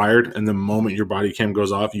required. And the moment your body cam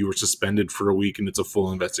goes off, you were suspended for a week and it's a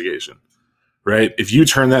full investigation, right? If you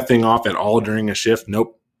turn that thing off at all during a shift,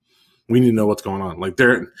 nope. We need to know what's going on. Like,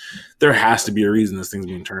 there has to be a reason this thing's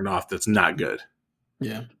being turned off that's not good.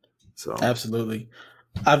 Yeah. So absolutely.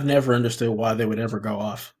 I've never understood why they would ever go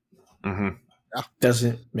off.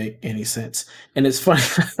 Doesn't make any sense. And it's funny.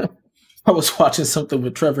 I was watching something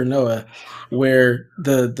with Trevor Noah where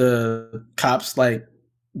the cops, like,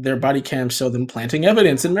 their body cams show them planting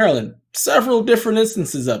evidence in Maryland. Several different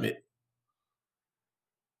instances of it.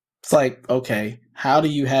 It's like, okay, how do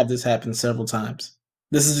you have this happen several times?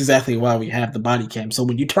 This is exactly why we have the body cam. So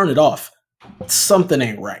when you turn it off, something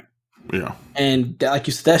ain't right. Yeah. And like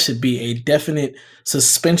you said, that should be a definite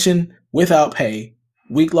suspension without pay,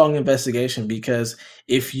 week-long investigation, because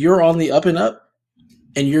if you're on the up and up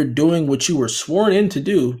and you're doing what you were sworn in to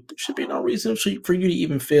do, there should be no reason for you to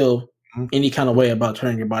even feel any kind of way about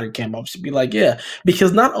turning your body cam off. It should be like, yeah,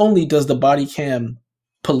 because not only does the body cam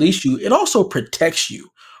police you, it also protects you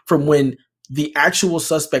from when the actual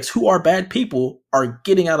suspects, who are bad people, are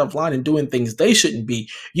getting out of line and doing things they shouldn't be.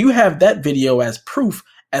 You have that video as proof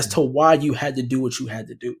as to why you had to do what you had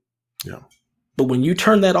to do. Yeah. But when you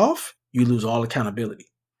turn that off, you lose all accountability.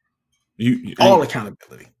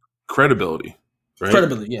 Accountability. Credibility. Right?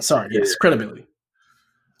 Credibility. Yeah. Sorry. Yes. Credibility.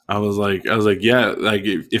 I was like, yeah, like,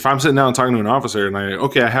 if I'm sitting down and talking to an officer and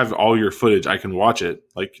I have all your footage, I can watch it.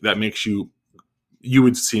 Like, that makes you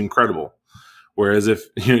would seem credible. Whereas if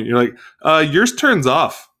you're like, yours turns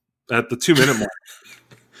off at the 2-minute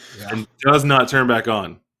mark and does not turn back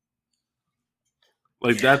on.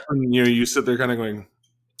 Like, that's when, you sit there kind of going,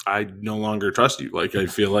 I no longer trust you. Like, I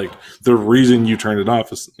feel like the reason you turned it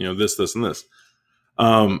off is, this, and this.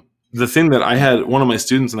 The thing that I had, one of my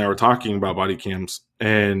students and I were talking about body cams,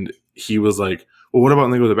 and he was like, well, what about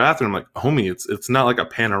when they go to the bathroom? I'm like, homie, it's not like a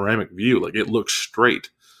panoramic view. Like, it looks straight.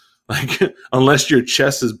 Like, unless your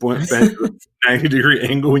chest is bent to a 90-degree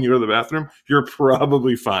angle when you go to the bathroom, you're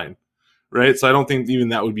probably fine, right? So I don't think even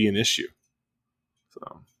that would be an issue.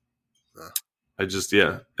 So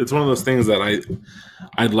it's one of those things that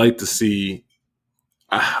I'd like to see.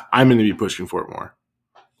 I'm going to be pushing for it more.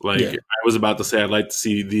 Like, I was about to say, I'd like to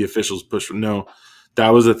see the officials push for. No, that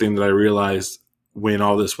was the thing that I realized when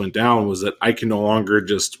all this went down, was that I can no longer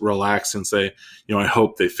just relax and say, I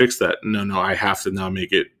hope they fix that. No, I have to now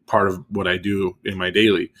make it part of what I do in my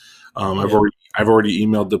daily. I've already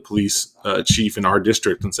emailed the police chief in our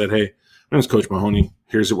district and said, hey, my name is Coach Mahoney.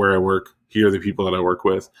 Here's where I work. Here are the people that I work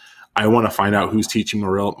with. I want to find out who's teaching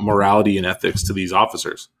morality and ethics to these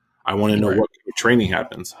officers. I want to know what kind of training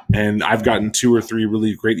happens. And I've gotten 2 or 3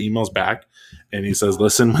 really great emails back. And he says,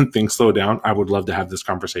 listen, when things slow down, I would love to have this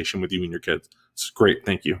conversation with you and your kids. It's great.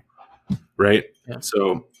 Thank you. Right. Yeah.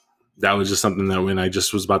 So that was just something that when I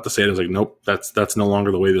just was about to say it, I was like, nope, that's no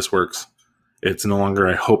longer the way this works. It's no longer,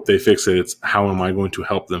 I hope they fix it. It's how am I going to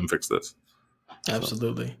help them fix this?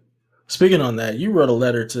 Absolutely. So. Speaking on that, you wrote a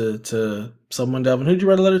letter to someone, Delvin. Who did you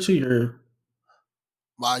write a letter to?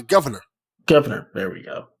 My governor. Governor. There we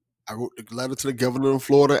go. I wrote a letter to the governor of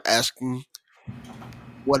Florida asking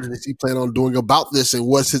what does he plan on doing about this and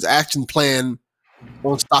what's his action plan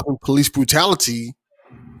on stopping police brutality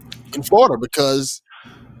in Florida, because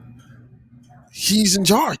he's in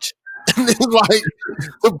charge. And it's like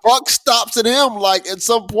the buck stops at him. Like, at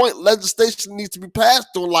some point, legislation needs to be passed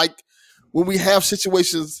on, like, when we have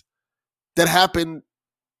situations that happen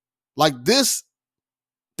like this,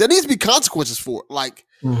 there needs to be consequences for it. Like,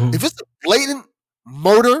 if it's a blatant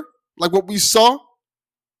murder, like what we saw,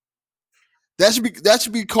 that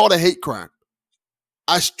should be called a hate crime.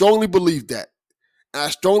 I strongly believe that. And I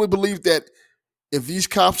strongly believe that if these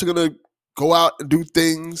cops are going to go out and do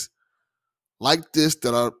things like this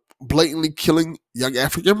that are blatantly killing young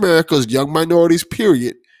African Americans, young minorities,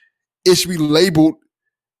 period, it should be labeled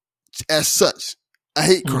as such, a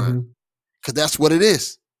hate crime. Because that's what it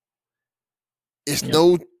is. It's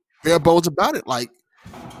no bare bones about it. Like,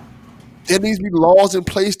 there needs to be laws in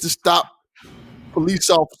place to stop police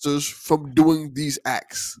officers from doing these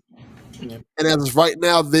acts. And as of right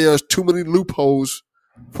now, there's too many loopholes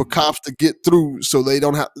for cops to get through, so they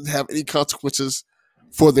don't have any consequences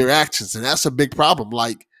for their actions. And that's a big problem.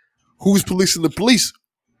 Like, who's policing the police?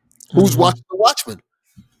 Who's watching the watchmen?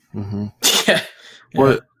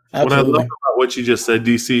 What I love about what you just said,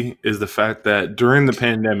 DC, is the fact that during the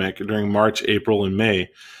pandemic, during March, April, and May,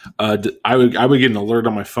 I would get an alert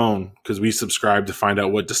on my phone because we subscribed to find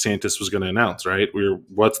out what DeSantis was going to announce, right?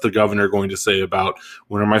 What's the governor going to say about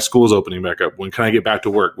when are my schools opening back up? When can I get back to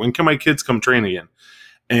work? When can my kids come train again?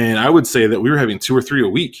 And I would say that we were having 2 or 3 a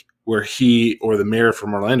week where he or the mayor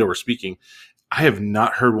from Orlando were speaking. I have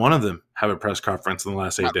not heard one of them have a press conference in the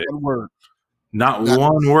last 8 days. Not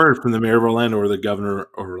one word from the mayor of Orlando or the governor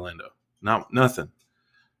of Orlando. Nothing.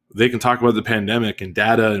 They can talk about the pandemic and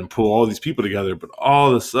data and pull all these people together, but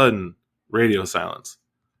all of a sudden, radio silence.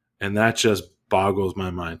 And that just boggles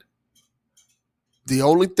my mind. The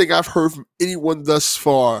only thing I've heard from anyone thus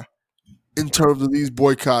far in terms of these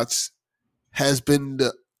boycotts has been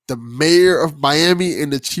the mayor of Miami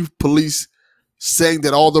and the chief of police saying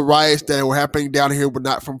that all the riots that were happening down here were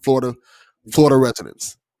not from Florida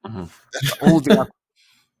residents. That's the only thing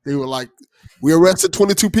they were like, we arrested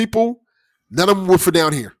 22 people. None of them were for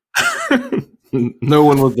down here. No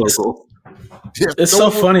one was local. It's so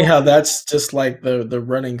funny how that's just like the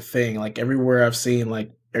running thing. Like, everywhere I've seen,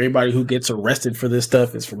 like, everybody who gets arrested for this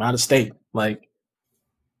stuff is from out of state. Like,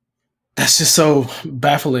 that's just so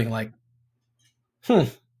baffling. Like, Yeah.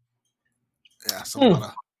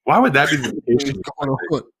 Why would that be the case?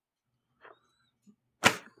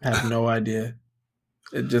 I have no idea.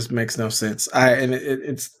 It just makes no sense.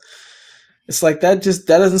 It's like that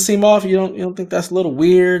doesn't seem off. You don't think that's a little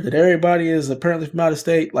weird that everybody is apparently from out of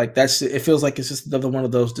state? Like, it feels like it's just another one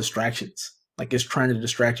of those distractions. Like, it's trying to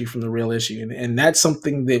distract you from the real issue. And that's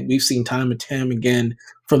something that we've seen time and time again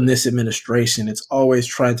from this administration. It's always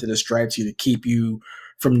trying to distract you to keep you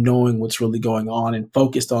from knowing what's really going on and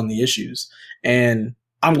focused on the issues. And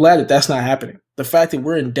I'm glad that that's not happening. The fact that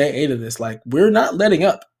we're in day 8 of this, like, we're not letting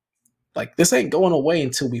up. Like, this ain't going away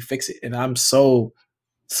until we fix it. And I'm so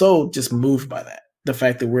just moved by that. The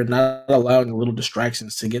fact that we're not allowing little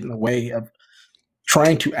distractions to get in the way of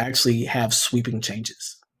trying to actually have sweeping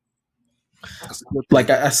changes. Like,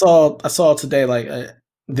 I saw today, like,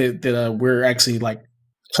 that we're actually, like,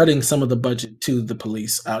 cutting some of the budget to the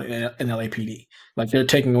police out in LAPD. Like they're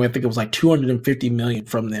taking away, I think it was like $250 million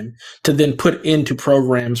from them to then put into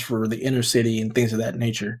programs for the inner city and things of that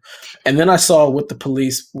nature. And then I saw what the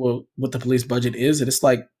police budget is, and it's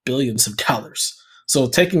like billions of dollars. So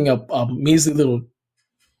taking a measly little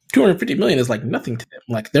 250 million is like nothing to them.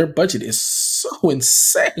 Like their budget is so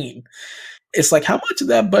insane. It's like how much of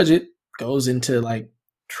that budget goes into like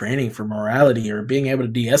training for morality or being able to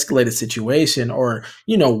de-escalate a situation or,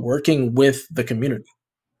 working with the community.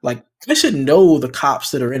 Like I should know the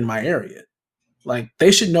cops that are in my area. Like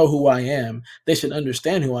they should know who I am. They should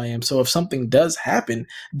understand who I am. So if something does happen,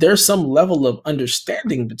 there's some level of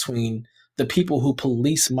understanding between the people who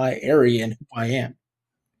police my area and who I am.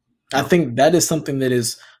 I think that is something that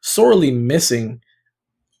is sorely missing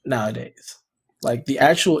nowadays. Like the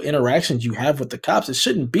actual interactions you have with the cops, it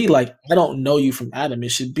shouldn't be like, I don't know you from Adam. There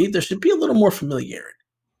should be a little more familiarity,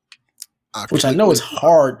 which I know is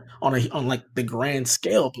hard on like the grand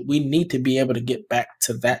scale, but we need to be able to get back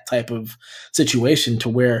to that type of situation to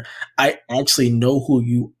where I actually know who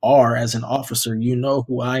you are as an officer. You know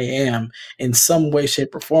who I am in some way,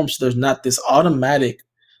 shape, or form. So there's not this automatic,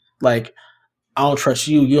 like, I don't trust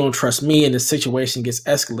you, you don't trust me, and the situation gets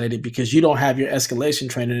escalated because you don't have your escalation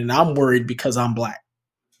training, and I'm worried because I'm black.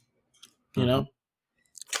 You know?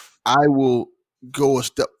 I will go a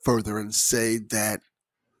step further and say that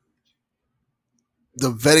the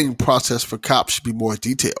vetting process for cops should be more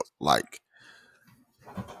detailed. Like,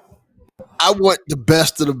 I want the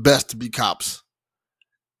best of the best to be cops.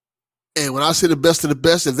 And when I say the best of the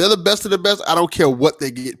best, if they're the best of the best, I don't care what they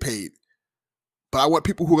get paid. But I want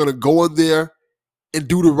people who are going to go in there and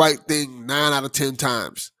do the right thing 9 out of 10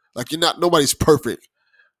 times. Like nobody's perfect.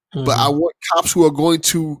 Mm-hmm. But I want cops who are going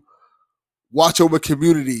to watch over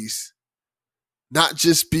communities, not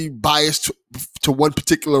just be biased to one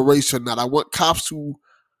particular race or not. I want cops who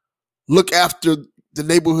look after the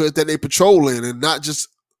neighborhood that they patrol in and not just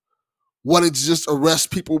wanting to just arrest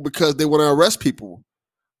people because they want to arrest people.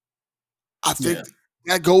 I think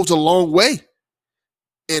that goes a long way.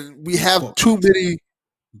 And we have too many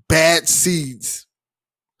bad seeds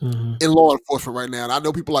in law enforcement right now. And I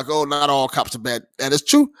know people are like, oh, not all cops are bad. That is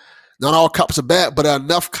true. Not all cops are bad, but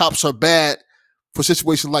enough cops are bad for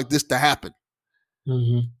situations like this to happen.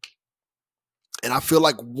 Mm-hmm. And I feel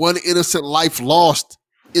like one innocent life lost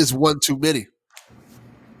is one too many.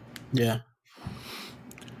 Yeah.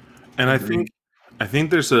 And I think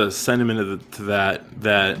there's a sentiment to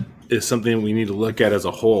that is something we need to look at as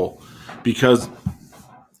a whole, because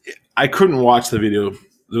I couldn't watch the video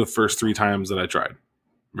the first 3 times that I tried.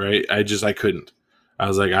 Right? I couldn't. I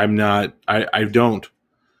was like, I don't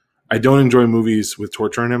enjoy movies with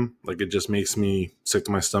torture in them. Like, it just makes me sick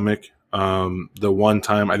to my stomach. The one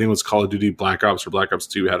time, I think it was Call of Duty Black Ops or Black Ops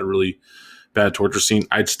 2 had a really bad torture scene.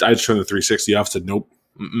 I just turned the 360 off, said, nope.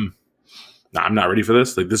 No, I'm not ready for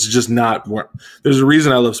this. Like, this is just not what, there's a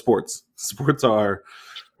reason I love sports. Sports are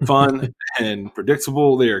fun and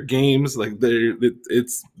predictable. They are games. Like,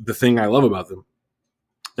 it's the thing I love about them.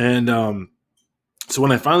 And, so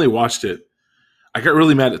when I finally watched it, I got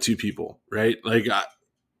really mad at 2 people, right? Like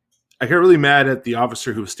I got really mad at the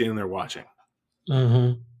officer who was standing there watching.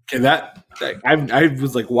 Mm-hmm. And I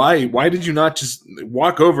was like, why did you not just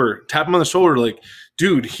walk over, tap him on the shoulder? Like,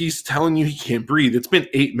 dude, he's telling you he can't breathe. It's been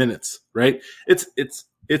 8 minutes, right? It's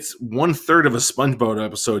 1/3 of a SpongeBob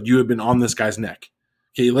episode. You have been on this guy's neck.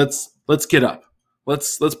 Okay, let's get up.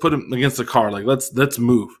 Let's put him against the car. Like, let's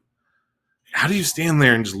move. How do you stand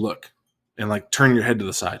there and just look and like turn your head to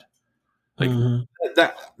the side? Like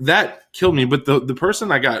that killed me. But the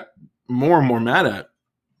person I got more and more mad at,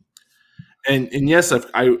 and yes,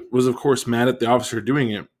 I was of course mad at the officer doing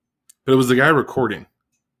it, but it was the guy recording.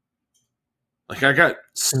 Like, I got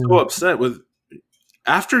so upset with,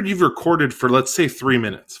 after you've recorded for, let's say, 3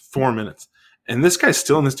 minutes, 4 minutes, and this guy's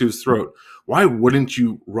still in this dude's throat, why wouldn't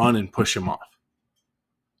you run and push him off?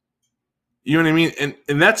 You know what I mean?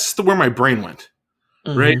 And that's where my brain went,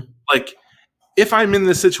 right? Like, if I'm in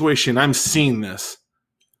this situation, I'm seeing this,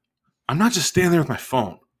 I'm not just standing there with my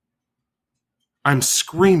phone. I'm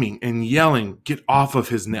screaming and yelling, get off of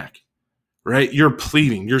his neck, right? You're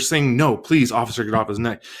pleading. You're saying, no, please, officer, get off his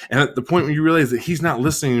neck. And at the point when you realize that he's not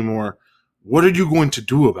listening anymore, what are you going to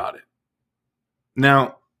do about it?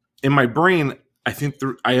 Now, in my brain, I think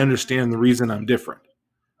I understand the reason I'm different,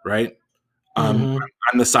 right? I'm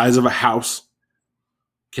the size of a house.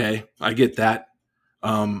 Okay, I get that.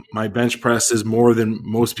 My bench press is more than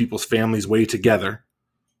most people's families weigh together.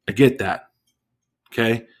 I get that.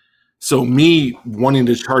 Okay, so me wanting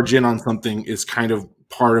to charge in on something is kind of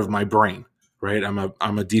part of my brain, right?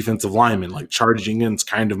 I'm a defensive lineman. Like, charging in is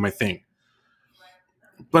kind of my thing.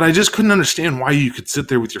 But I just couldn't understand why you could sit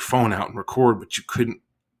there with your phone out and record, but you couldn't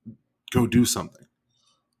go do something.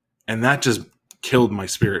 And that just killed my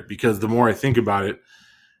spirit, because the more I think about it,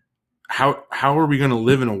 how are we going to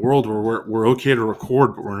live in a world where we're okay to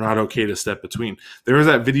record, but we're not okay to step between? There was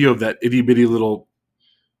that video of that itty bitty little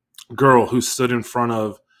girl who stood in front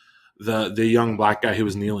of the young black guy who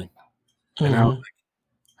was kneeling. And I was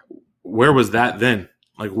like, where was that then?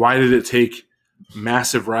 Like, why did it take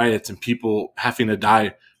massive riots and people having to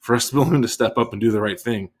die for us to be willing to step up and do the right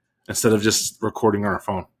thing instead of just recording on our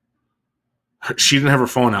phone? She didn't have her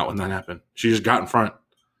phone out when that happened. She just got in front.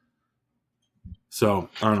 So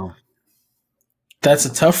I don't know. That's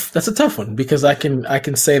a tough one, because I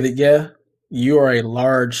can say that, yeah, you are a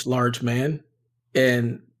large man,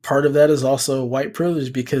 and part of that is also white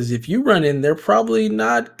privilege, because if you run in, they're going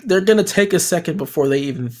to take a second before they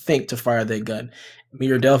even think to fire their gun.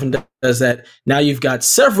 Mayor Delvin does that. Now you've got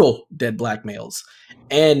several dead black males,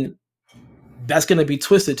 and that's going to be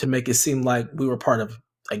twisted to make it seem like we were part of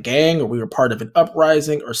a gang or we were part of an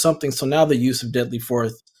uprising or something. So now the use of deadly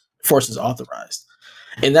force is authorized.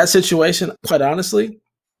 In that situation, quite honestly,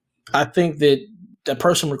 I think that the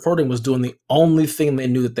person recording was doing the only thing they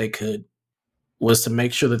knew that they could, was to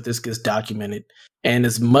make sure that this gets documented. And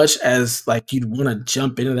as much as like you'd want to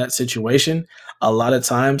jump into that situation, a lot of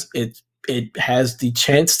times it has the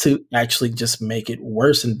chance to actually just make it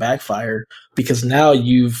worse and backfire, because now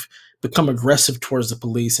you've become aggressive towards the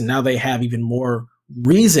police, and now they have even more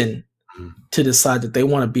reason to decide that they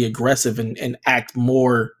want to be aggressive and act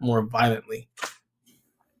more violently.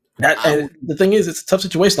 And the thing is, it's a tough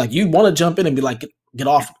situation. Like, you want to jump in and be like, get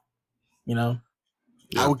off, you know?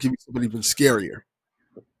 I would give you something even scarier.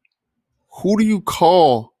 Who do you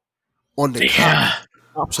call on the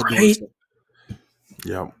cops? Right?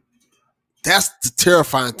 Yeah. That's the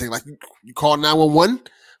terrifying thing. Like, you call 911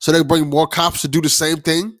 so they bring more cops to do the same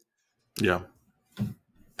thing? Yeah.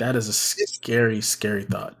 That is a scary, scary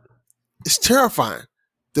thought. It's terrifying.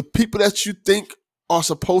 The people that you think are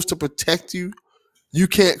supposed to protect you, you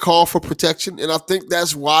can't call for protection. And I think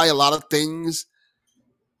that's why a lot of things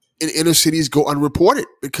in inner cities go unreported,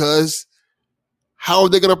 because how are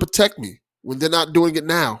they going to protect me when they're not doing it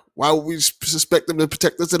now? Why would we suspect them to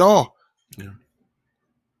protect us at all? Yeah.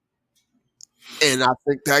 And I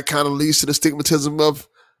think that kind of leads to the stigmatism of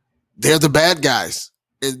they're the bad guys.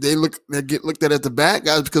 And they get looked at as the bad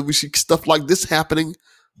guys because we see stuff like this happening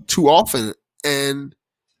too often. And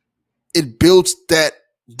it builds that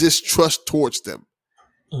distrust towards them.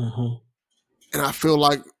 Mm-hmm. And I feel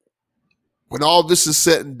like when all this is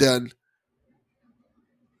said and done,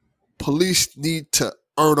 police need to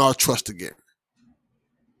earn our trust again.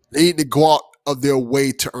 They need to go out of their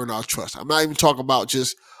way to earn our trust. I'm not even talking about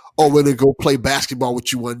just, we're going to go play basketball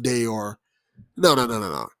with you one day, or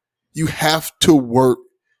no. You have to work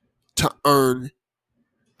to earn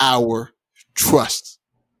our trust.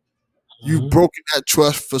 Mm-hmm. You've broken that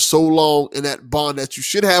trust for so long, in that bond that you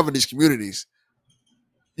should have in these communities.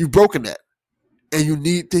 You've broken that. And you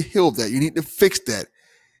need to heal that. You need to fix that.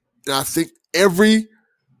 And I think every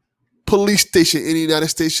police station in the United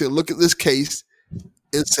States should look at this case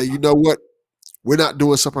and say, you know what? We're not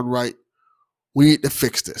doing something right. We need to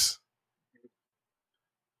fix this.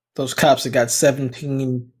 Those cops that got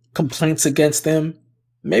 17 complaints against them,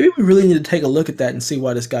 maybe we really need to take a look at that and see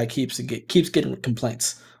why this guy keeps getting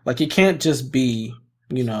complaints. Like, it can't just be,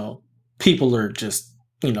 people are just,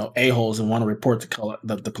 a-holes and want to report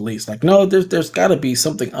the police. Like, no, there's got to be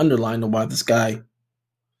something underlying to why this guy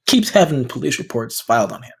keeps having police reports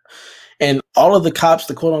filed on him. And all of the cops,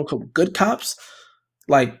 the quote-unquote good cops,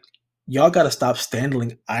 like, y'all got to stop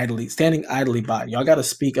standing idly by. Y'all got to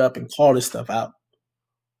speak up and call this stuff out.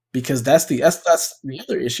 Because that's the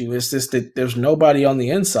other issue, is just that there's nobody on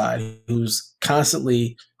the inside who's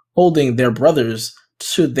constantly holding their brothers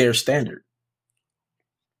to their standard.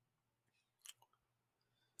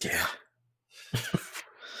 Yeah.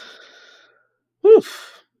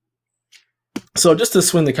 So just to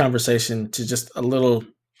swing the conversation to just a little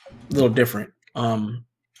different,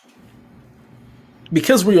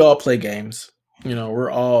 because we all play games, we're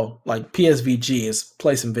all like, PSVG is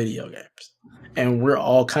play some video games. And we're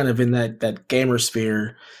all kind of in that gamer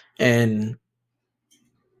sphere and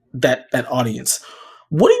that audience.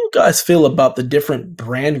 What do you guys feel about the different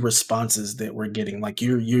brand responses that we're getting? Like,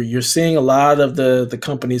 you're seeing a lot of the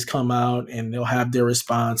companies come out and they'll have their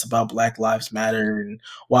response about Black Lives Matter and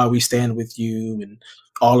why we stand with you and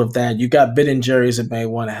all of that. You got Ben & Jerry's that made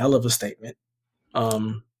one hell of a statement.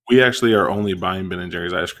 We actually are only buying Ben &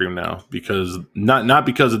 Jerry's ice cream now because not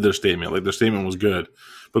because of their statement. Like, their statement was good,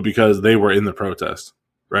 but because they were in the protest,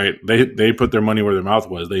 right? They put their money where their mouth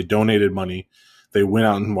was. They donated money. they went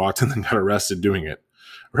out and walked and then got arrested doing it,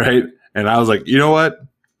 right? And I was like, you know what?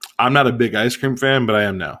 I'm not a big ice cream fan, but I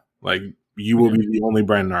am now. Like, you will be the only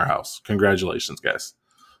brand in our house. Congratulations, guys.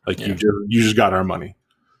 Like, you just got our money.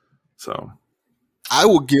 So I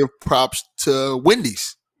will give props to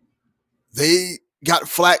Wendy's. They got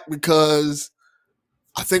flack because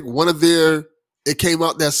I think it came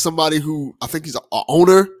out that somebody who I think he's an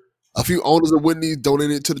owner, a few owners of Wendy's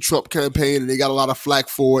donated to the Trump campaign, and they got a lot of flack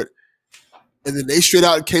for it. And then they straight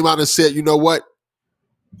out came out and said, you know what?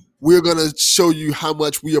 We're going to show you how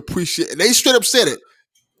much we appreciate it. And they straight up said it.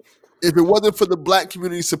 If it wasn't for the black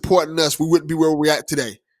community supporting us, we wouldn't be where we're at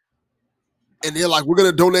today. And they're like, we're going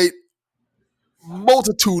to donate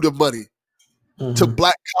multitude of money to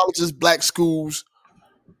black colleges, black schools.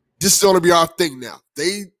 This is going to be our thing now.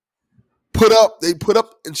 They put up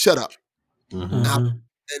and shut up.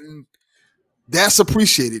 And that's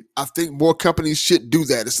appreciated. I think more companies should do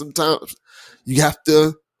that. And sometimes you have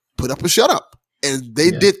to put up and shut up. And they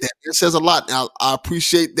did that. It says a lot. Now, I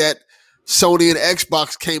appreciate that Sony and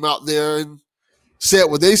Xbox came out there and said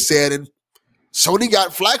what they said, and Sony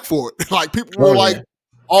got flack for it. Like, people were like,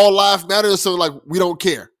 all lives matter, so like, we don't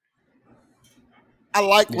care. I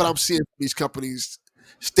like what I'm seeing from these companies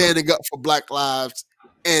standing up for black lives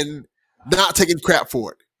and not taking crap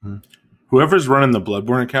for it. Whoever's running the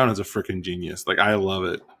Bloodborne account is a freaking genius. Like, I love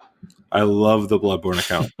it. I love the Bloodborne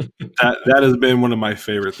account. that has been one of my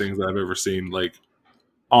favorite things that I've ever seen. Like,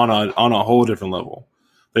 on a whole different level.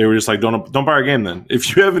 They were just like, don't buy our game then.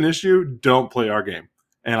 If you have an issue, don't play our game.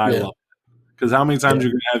 And I love it. Because how many times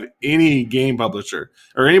you can have any game publisher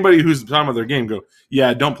or anybody who's talking about their game go,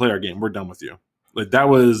 yeah, don't play our game. We're done with you. Like, that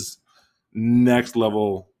was next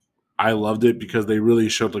level. I loved it because they really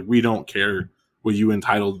showed, like, we don't care what you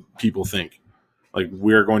entitled people think. Like,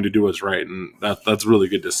 we're going to do what's right. And that's really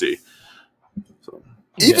good to see. So,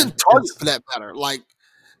 even Target, for that matter. Like,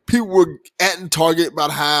 people were at Target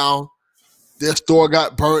about how their store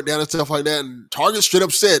got burnt down and stuff like that. And Target straight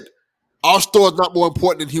up said, our store is not more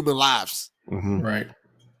important than human lives. Right.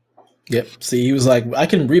 Yep. See, he was like, I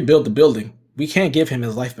can rebuild the building. We can't give him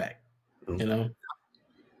his life back. You know?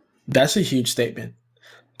 That's a huge statement.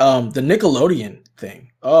 The Nickelodeon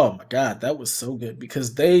thing. Oh my God, that was so good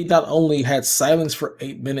because they not only had silence for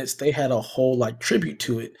 8 minutes, they had a whole like tribute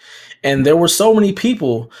to it. And there were so many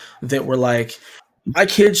people that were like, my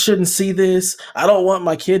kid shouldn't see this. I don't want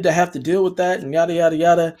my kid to have to deal with that and yada, yada,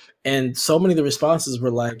 yada. And so many of the responses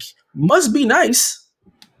were like, must be nice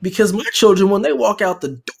because my children, when they walk out the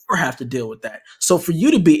door, have to deal with that. So for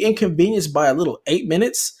you to be inconvenienced by a little 8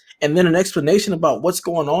 minutes and then an explanation about what's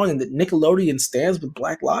going on and that Nickelodeon stands with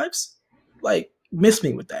Black lives, like, miss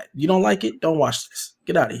me with that. You don't like it? Don't watch this.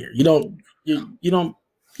 Get out of here. You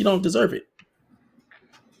don't deserve it.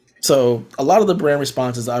 So a lot of the brand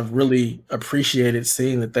responses I've really appreciated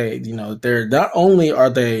seeing that they're not only are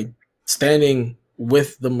they standing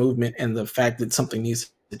with the movement and the fact that something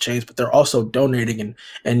needs to change, but they're also donating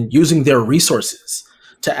and using their resources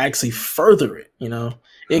to actually further it. You know,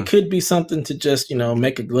 it could be something to just,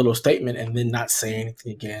 make a little statement and then not say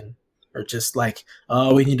anything again, or just like,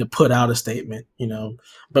 oh, we need to put out a statement,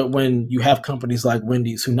 But when you have companies like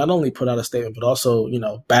Wendy's who not only put out a statement, but also,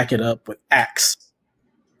 back it up with acts,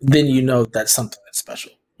 then that's something that's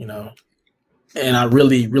special, And I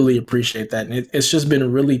really, really appreciate that. And it's just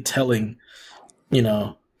been really telling,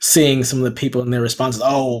 seeing some of the people in their responses,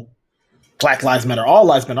 oh, Black Lives Matter, all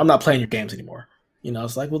lives matter. I'm not playing your games anymore.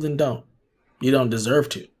 It's like, well, then don't. You don't deserve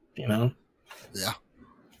to, Yeah.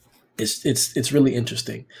 It's really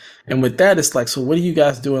interesting. And with that, it's like, so what are you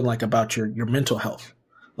guys doing like about your mental health?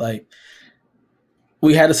 Like,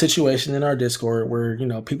 we had a situation in our Discord where,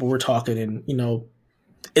 people were talking and,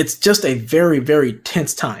 it's just a very, very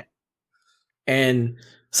tense time. And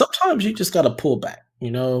sometimes you just got to pull back,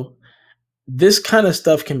 This kind of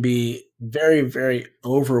stuff can be very, very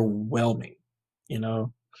overwhelming,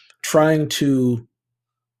 Trying to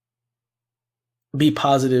be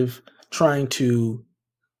positive, trying to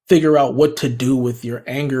figure out what to do with your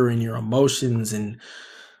anger and your emotions, and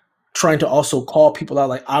trying to also call people out.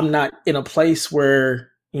 Like, I'm not in a place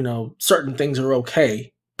where, certain things are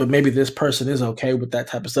okay, but maybe this person is okay with that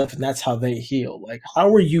type of stuff, and that's how they heal. Like,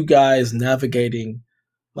 how are you guys navigating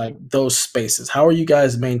like those spaces? How are you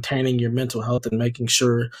guys maintaining your mental health and making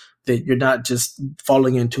sure that you're not just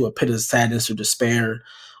falling into a pit of sadness or despair,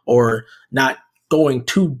 or not going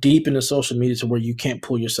too deep into social media to where you can't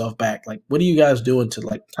pull yourself back? Like, what are you guys doing to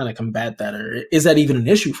like kind of combat that? Or is that even an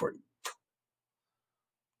issue for you?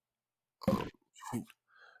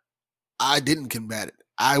 I didn't combat it.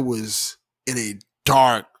 I was in a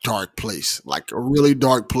dark place, like a really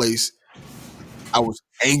dark place. I was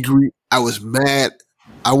angry. I was mad.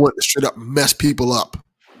 I wanted to straight up mess people up.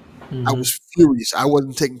 I was furious. I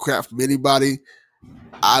wasn't taking crap from anybody.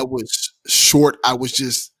 I was short. I was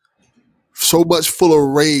just so much full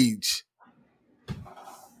of rage.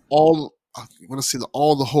 All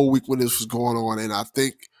the whole week when this was going on, and I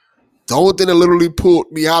think the only thing that literally pulled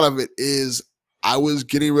me out of it is I was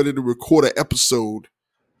getting ready to record an episode.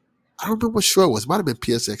 I don't remember what show it was. It might have been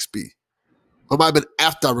PSXP. Or it might have been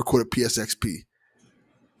after I recorded PSXP.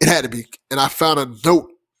 It had to be. And I found a note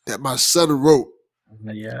that my son wrote.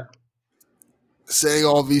 Yeah. Saying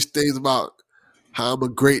all these things about how I'm a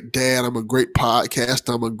great dad, I'm a great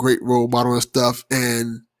podcaster, I'm a great role model and stuff.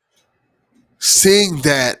 And seeing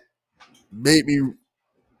that made me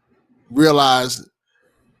realize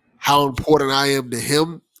how important I am to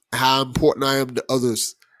him, how important I am to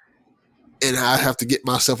others. And I have to get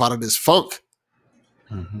myself out of this funk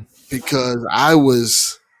because I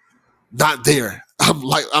was not there.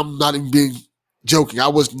 I'm not even being joking. I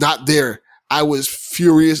was not there. I was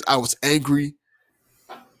furious. I was angry.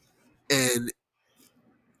 And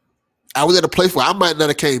I was at a place where I might not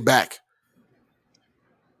have came back.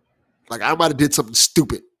 Like I might have did something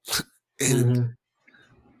stupid. And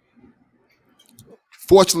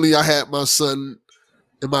fortunately, I had my son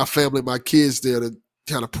and my family, my kids there to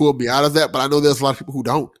kind of pull me out of that. But I know there's a lot of people who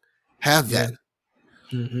don't have that.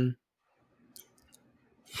 It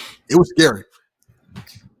was scary.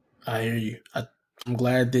 I hear you. I'm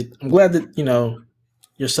glad that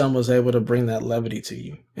your son was able to bring that levity to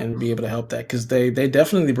you and be able to help that, because they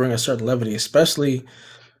definitely bring a certain levity, especially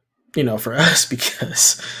for us,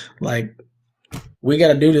 because like we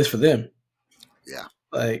got to do this for them. Yeah,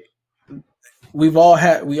 like we all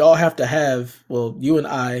have to have. Well, you and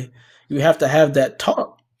I, you have to have that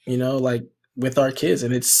talk, like with our kids,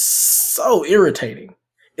 and it's so irritating.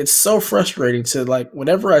 It's so frustrating to like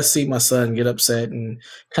whenever I see my son get upset and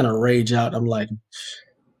kind of rage out, I'm like,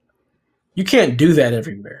 you can't do that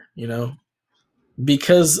everywhere,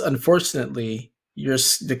 because unfortunately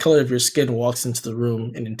the color of your skin walks into the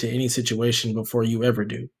room and into any situation before you ever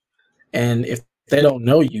do. And if they don't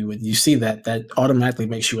know you and you see that automatically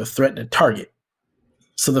makes you a threat and a target.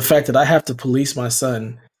 So the fact that I have to police my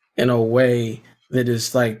son in a way that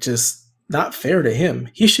is like just not fair to him.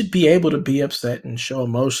 He should be able to be upset and show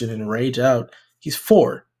emotion and rage out. He's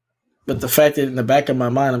 4. But the fact that in the back of my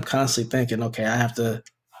mind, I'm constantly thinking, okay, I have to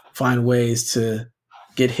find ways to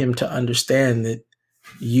get him to understand that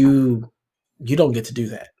you don't get to do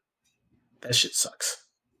that. That shit sucks.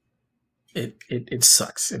 It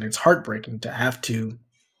sucks. And it's heartbreaking to have to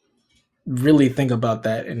really think about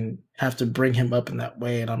that and have to bring him up in that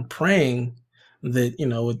way. And I'm praying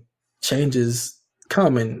that, changes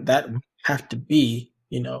come, and that have to be,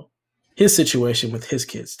 his situation with his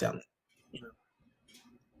kids down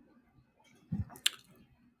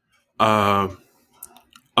there.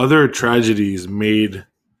 Other tragedies made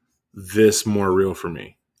this more real for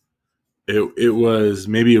me. It was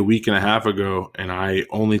maybe a week and a half ago, and I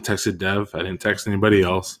only texted Dev. I didn't text anybody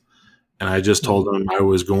else. And I just told him I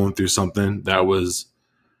was going through something that was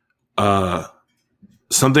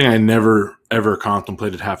something I never, ever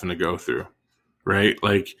contemplated having to go through. Right?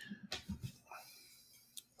 Like,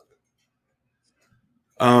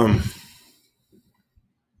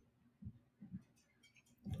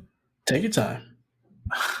 take your time.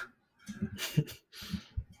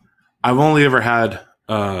 I've only ever had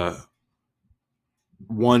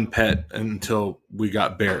one pet until we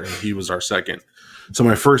got Bear, and he was our second. So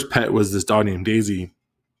my first pet was this dog named Daisy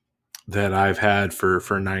that I've had for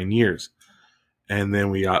 9 years. And then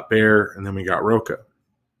we got Bear, and then we got Roka.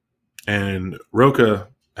 And Roka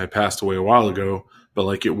had passed away a while ago, but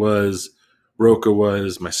Roka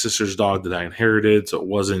was my sister's dog that I inherited, so it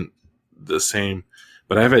wasn't the same.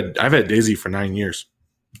 But I've had Daisy for 9 years,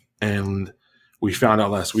 and we found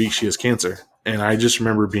out last week she has cancer. And I just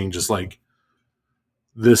remember being just like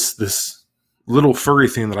this little furry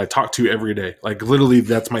thing that I talk to every day. Like literally,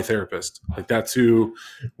 that's my therapist. Like that's who,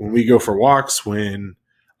 when we go for walks, when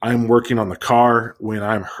I'm working on the car, when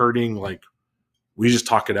I'm hurting, like we just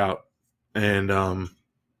talk it out. And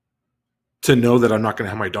to know that I'm not going to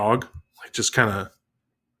have my dog, like just kind of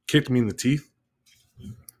kicked me in the teeth.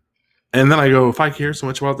 And then I go, if I care so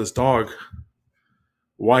much about this dog,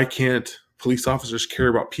 why can't police officers care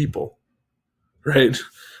about people? Right?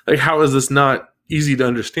 Like, how is this not easy to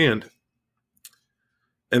understand?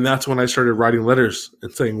 And that's when I started writing letters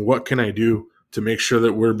and saying, what can I do to make sure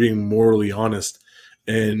that we're being morally honest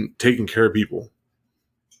and taking care of people?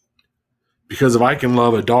 Because if I can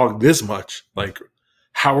love a dog this much, like,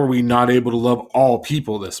 how are we not able to love all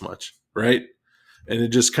people this much? Right? And it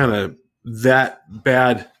just kind of, that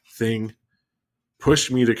bad thing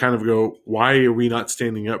pushed me to kind of go, why are we not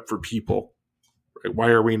standing up for people? Right? Why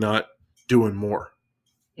are we not doing more?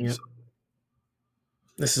 Yep.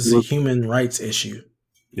 This is a human rights issue.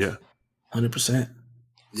 Yeah. 100%.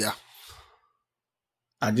 Yeah.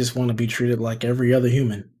 I just want to be treated like every other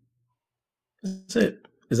human. That's it.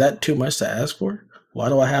 Is that too much to ask for? Why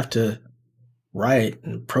do I have to riot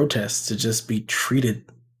and protest to just be treated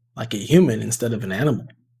like a human instead of an animal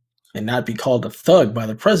and not be called a thug by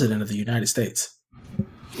the president of the United States?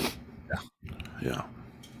 Yeah.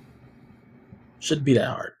 Shouldn't be that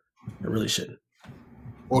hard. It really shouldn't.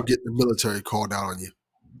 Or get the military called out on you.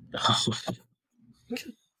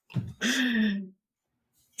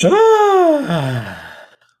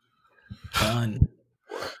 Done.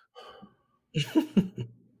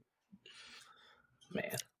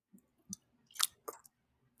 Man.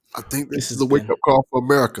 I think this This is has a wake been- up call for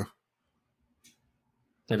America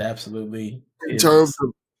It absolutely in is. terms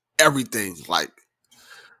of everything. Like,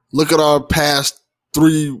 look at our past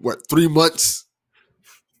 3 months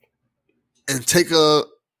and take a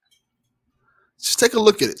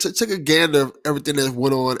look at it. Take a gander of everything that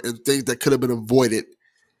went on and things that could have been avoided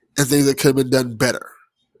and things that could have been done better.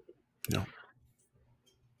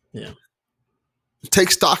 Yeah.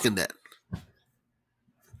 Take stock in that.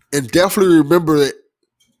 And definitely remember it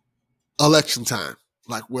election time.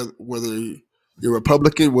 Like whether you're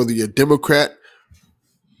Republican, whether you're Democrat,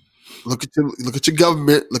 look at your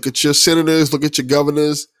government, look at your senators, look at your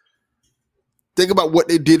governors. Think about what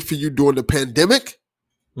they did for you during the pandemic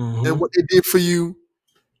and what they did for you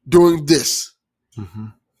during this. Mm-hmm.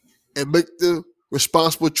 And make the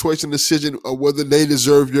responsible choice and decision of whether they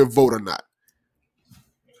deserve your vote or not.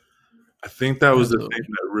 I think that was the thing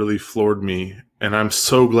that really floored me, and I'm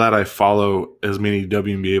so glad I follow as many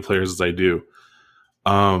WNBA players as I do.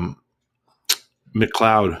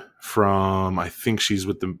 McLeod from, I think she's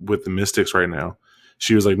with the Mystics right now.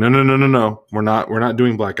 She was like, no, we're not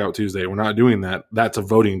doing Blackout Tuesday. We're not doing that. That's a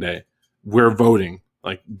voting day. We're voting.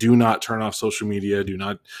 Like, do not turn off social media. Do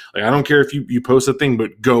not, like, I don't care if you post a thing,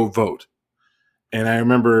 but go vote. And I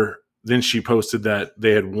remember then she posted that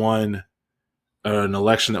they had won an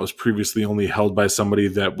election that was previously only held by somebody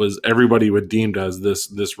that was everybody would deemed as this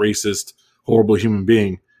racist, horrible human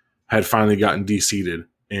being, had finally gotten de-seated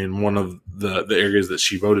in one of the areas that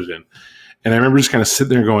she voted in. And I remember just kind of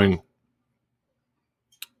sitting there going,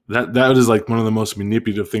 that is like one of the most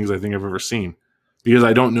manipulative things I think I've ever seen, because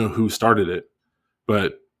I don't know who started it,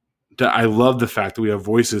 but I love the fact that we have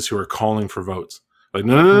voices who are calling for votes. Like,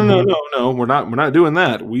 no, we're not doing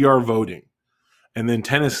that. We are voting. And then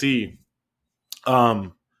Tennessee,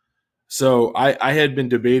 so I had been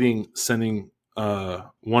debating sending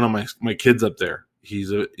one of my kids up there.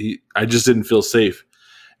 I just didn't feel safe.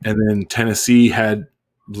 And then Tennessee had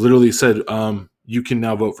literally said, you can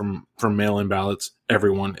now vote from mail-in ballots.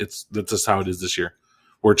 Everyone, that's just how it is this year.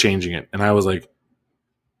 We're changing it. And I was like,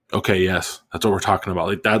 okay, yes, that's what we're talking about.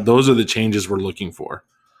 Like that, those are the changes we're looking for.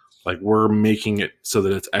 Like, we're making it so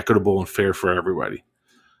that it's equitable and fair for everybody.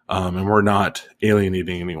 And we're not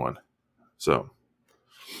alienating anyone. So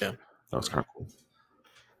yeah, that was kind of cool.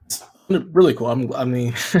 It's really cool. I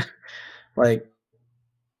mean, like,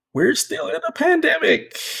 we're still in a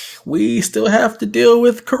pandemic. We still have to deal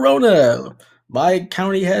with Corona. My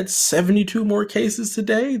county had 72 more cases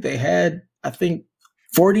today. They had, I think,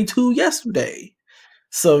 42 yesterday.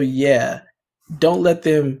 So yeah, don't let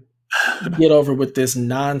them get over with this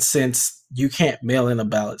nonsense. You can't mail in a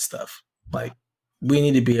ballot stuff. Like, we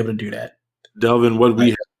need to be able to do that. Delvin, what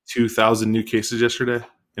we had 2,000 new cases yesterday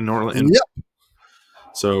in Norland. Yep.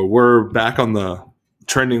 So we're back on the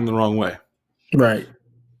trending the wrong way. Right.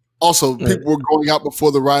 Also, people were going out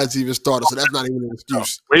before the riots even started, so that's not even an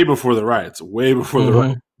excuse. Way before the riots. Way before the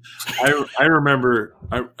riots. I remember.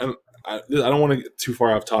 I don't want to get too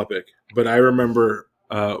far off topic, but I remember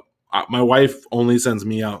my wife only sends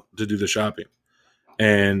me out to do the shopping,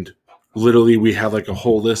 and literally we have like a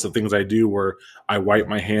whole list of things I do where I wipe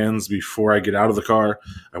my hands before I get out of the car.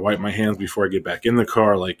 I wipe my hands before I get back in the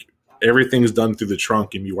car. Like, everything's done through the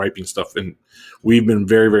trunk and me wiping stuff. And we've been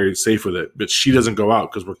very, very safe with it, but she doesn't go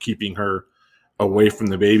out because we're keeping her away from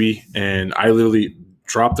the baby. And I literally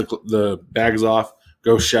drop the bags off,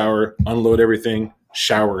 go shower, unload everything,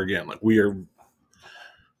 shower again. Like,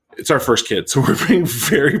 it's our first kid, so we're being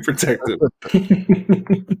very protective.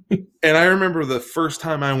 And I remember the first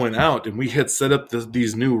time I went out and we had set up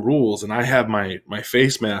these new rules, and I have my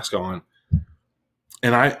face mask on,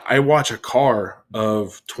 and I watch a car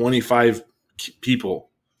of 25 people.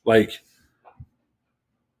 Like,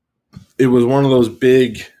 it was one of those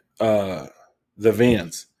big, the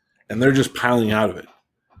vans, and they're just piling out of it.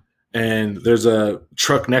 And there's a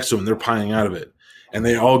truck next to them. They're piling out of it. and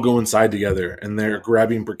they all go inside together, and they're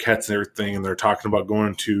grabbing briquettes and everything, and they're talking about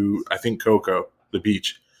going to, I think, Cocoa, the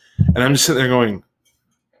beach. And I'm just sitting there going,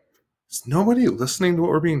 is nobody listening to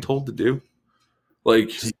what we're being told to do?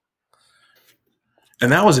 Like,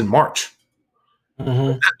 and that was in March.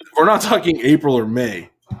 Mm-hmm. We're not talking April or May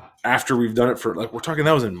after we've done it for, like, we're talking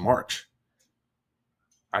that was in March.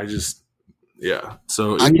 So I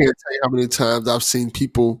can't tell you how many times I've seen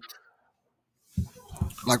people,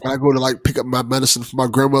 like when I go to like pick up my medicine for my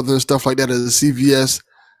grandmother and stuff like that at the CVS,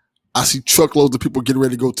 I see truckloads of people getting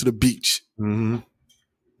ready to go to the beach. Mm-hmm.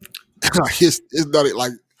 it's not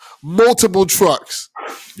like multiple trucks,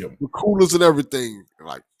 Yep, with coolers and everything,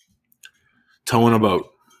 like towing a boat.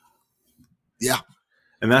 Yeah.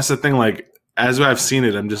 And that's the thing, like, as I've seen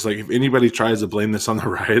it, I'm just like, if anybody tries to blame this on the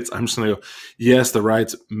riots, I'm just going to go, yes, the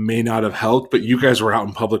riots may not have helped, but you guys were out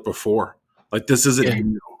in public before. Like, this isn't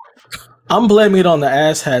new. I'm blaming it on the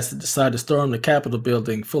asshats that decided to storm the Capitol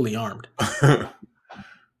building fully armed.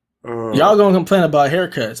 Y'all gonna complain about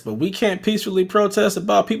haircuts, but we can't peacefully protest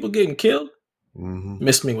about people getting killed? Mm-hmm.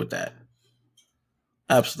 Miss me with that.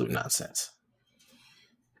 Absolute nonsense.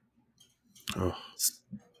 Oh.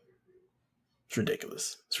 It's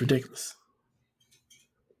ridiculous. It's ridiculous.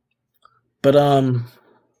 But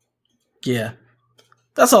yeah.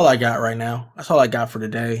 That's all I got right now. That's all I got for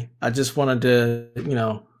today. I just wanted to,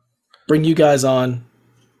 bring you guys on,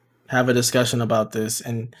 have a discussion about this,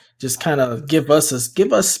 and just kind of give us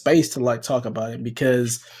space to like talk about it,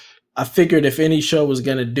 because I figured if any show was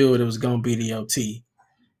gonna do it, it was gonna be the OT.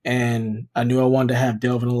 And I knew I wanted to have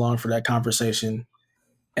Delvin along for that conversation.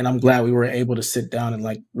 And I'm glad we were able to sit down and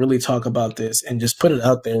like really talk about this and just put it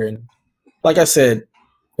out there. And like I said,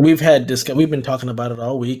 we've been talking about it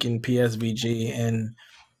all week in PSVG, and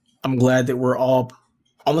I'm glad that we're all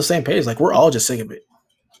on the same page. Like, we're all just sick of it.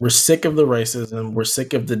 We're sick of the racism. We're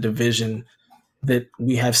sick of the division that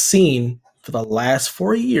we have seen for the last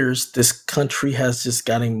 4 years. This country has just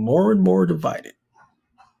gotten more and more divided.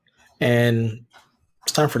 And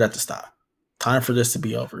it's time for that to stop. Time for this to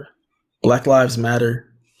be over. Black Lives Matter.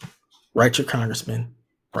 Write your congressman.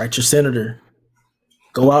 Write your senator.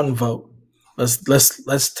 Go out and vote.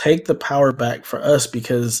 Let's take the power back for us,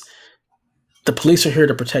 because the police are here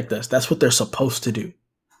to protect us. That's what they're supposed to do.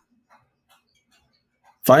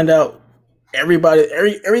 Find out everything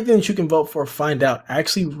that you can vote for. Find out.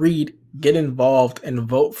 Actually read, get involved, and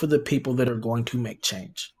vote for the people that are going to make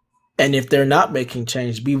change. And if they're not making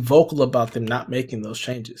change, be vocal about them not making those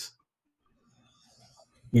changes.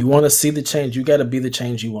 You want to see the change, you got to be the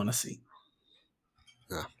change you want to see.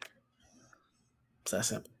 Yeah. It's that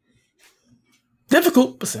simple.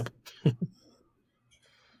 Difficult, but simple.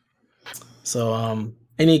 So,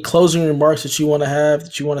 any closing remarks that you want to have?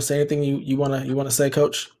 That you want to say anything you want to say,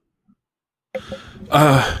 Coach?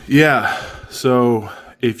 Yeah. So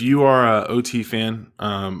if you are a OT fan,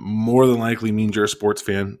 more than likely means you're a sports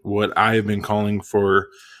fan. What I have been calling for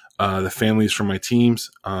the families from my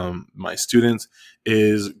teams, my students,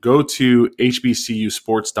 is go to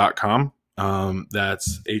hbcusports.com.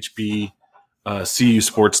 That's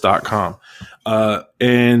hbcusports.com.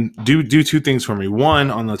 And do two things for me.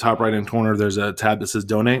 One, on the top right-hand corner, there's a tab that says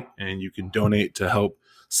donate, and you can donate to help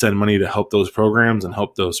send money to help those programs and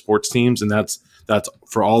help those sports teams. And that's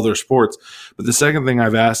for all their sports. But the second thing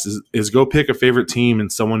I've asked is go pick a favorite team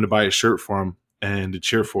and someone to buy a shirt for them and to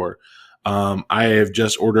cheer for. I have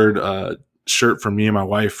just ordered a shirt for me and my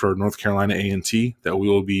wife for North Carolina A&T that we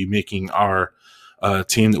will be making our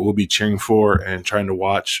team that we'll be cheering for and trying to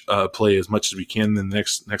watch play as much as we can in the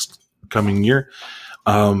next coming year.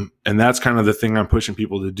 And that's kind of the thing I'm pushing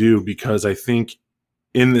people to do, because I think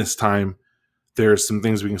in this time, there's some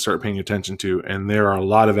things we can start paying attention to. And there are a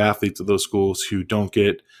lot of athletes at those schools who don't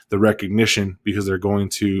get the recognition because they're going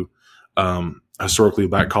to historically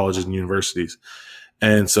Black colleges and universities.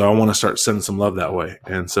 And so I want to start sending some love that way.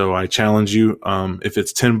 And so I challenge you, if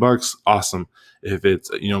it's $10, awesome. If it's,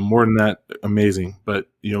 more than that, amazing. But,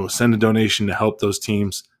 send a donation to help those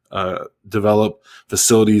teams develop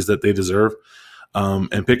facilities that they deserve,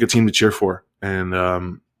 and pick a team to cheer for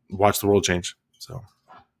and watch the world change. So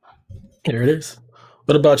here it is.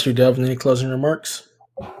 What about you, Devin? Any closing remarks?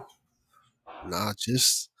 Nah,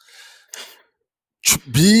 just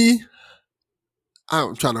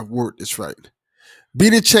I'm trying to word this right.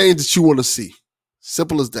 Be the change that you want to see.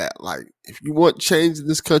 Simple as that. Like, if you want change in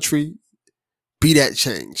this country, be that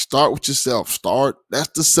change. Start with yourself. That's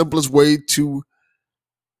the simplest way to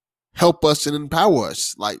help us and empower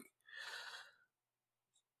us. Like,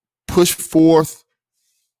 push forth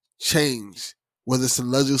change, whether it's in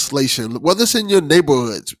legislation, whether it's in your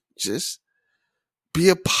neighborhoods. Just be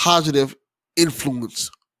a positive influence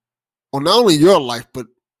on not only your life, but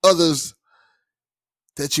others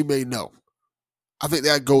that you may know. I think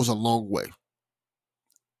that goes a long way.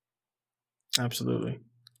 Absolutely.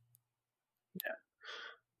 Yeah.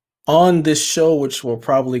 On this show, which will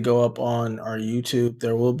probably go up on our YouTube,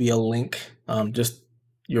 there will be a link, just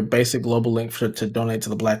your basic global link to donate to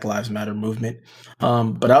the Black Lives Matter movement.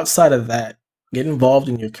 But outside of that, get involved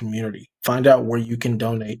in your community. Find out where you can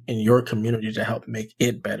donate in your community to help make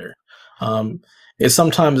it better. It's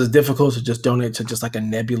sometimes difficult to just donate to just like a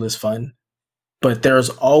nebulous fund, but there's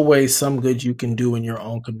always some good you can do in your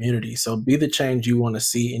own community. So be the change you want to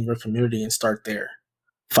see in your community and start there.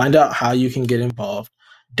 Find out how you can get involved.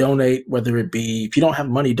 Donate, whether it be, if you don't have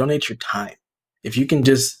money, donate your time. If you can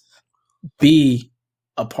just be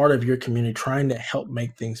a part of your community trying to help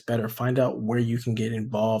make things better, find out where you can get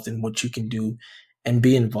involved and what you can do and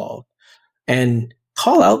be involved. And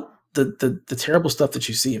call out the terrible stuff that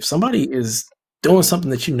you see. If somebody is doing something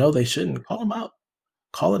that you know they shouldn't, call them out.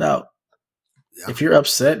 Call it out. Yeah. If you're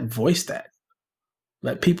upset, voice that.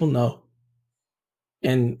 Let people know.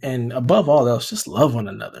 And above all else, just love one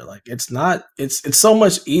another. Like it's so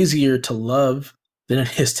much easier to love than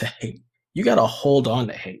it is to hate. You got to hold on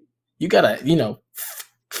to hate. You got to,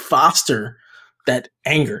 foster that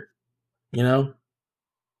anger,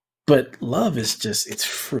 but love is just, it's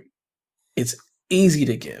free. It's easy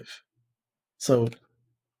to give. So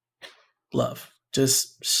love,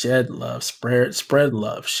 just shed love, spread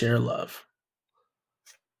love, share love.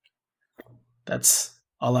 That's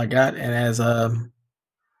all I got. And as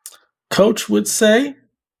Coach would say,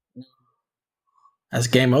 that's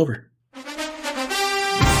game over.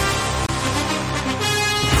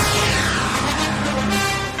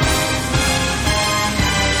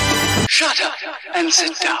 Shut up and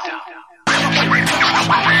sit down.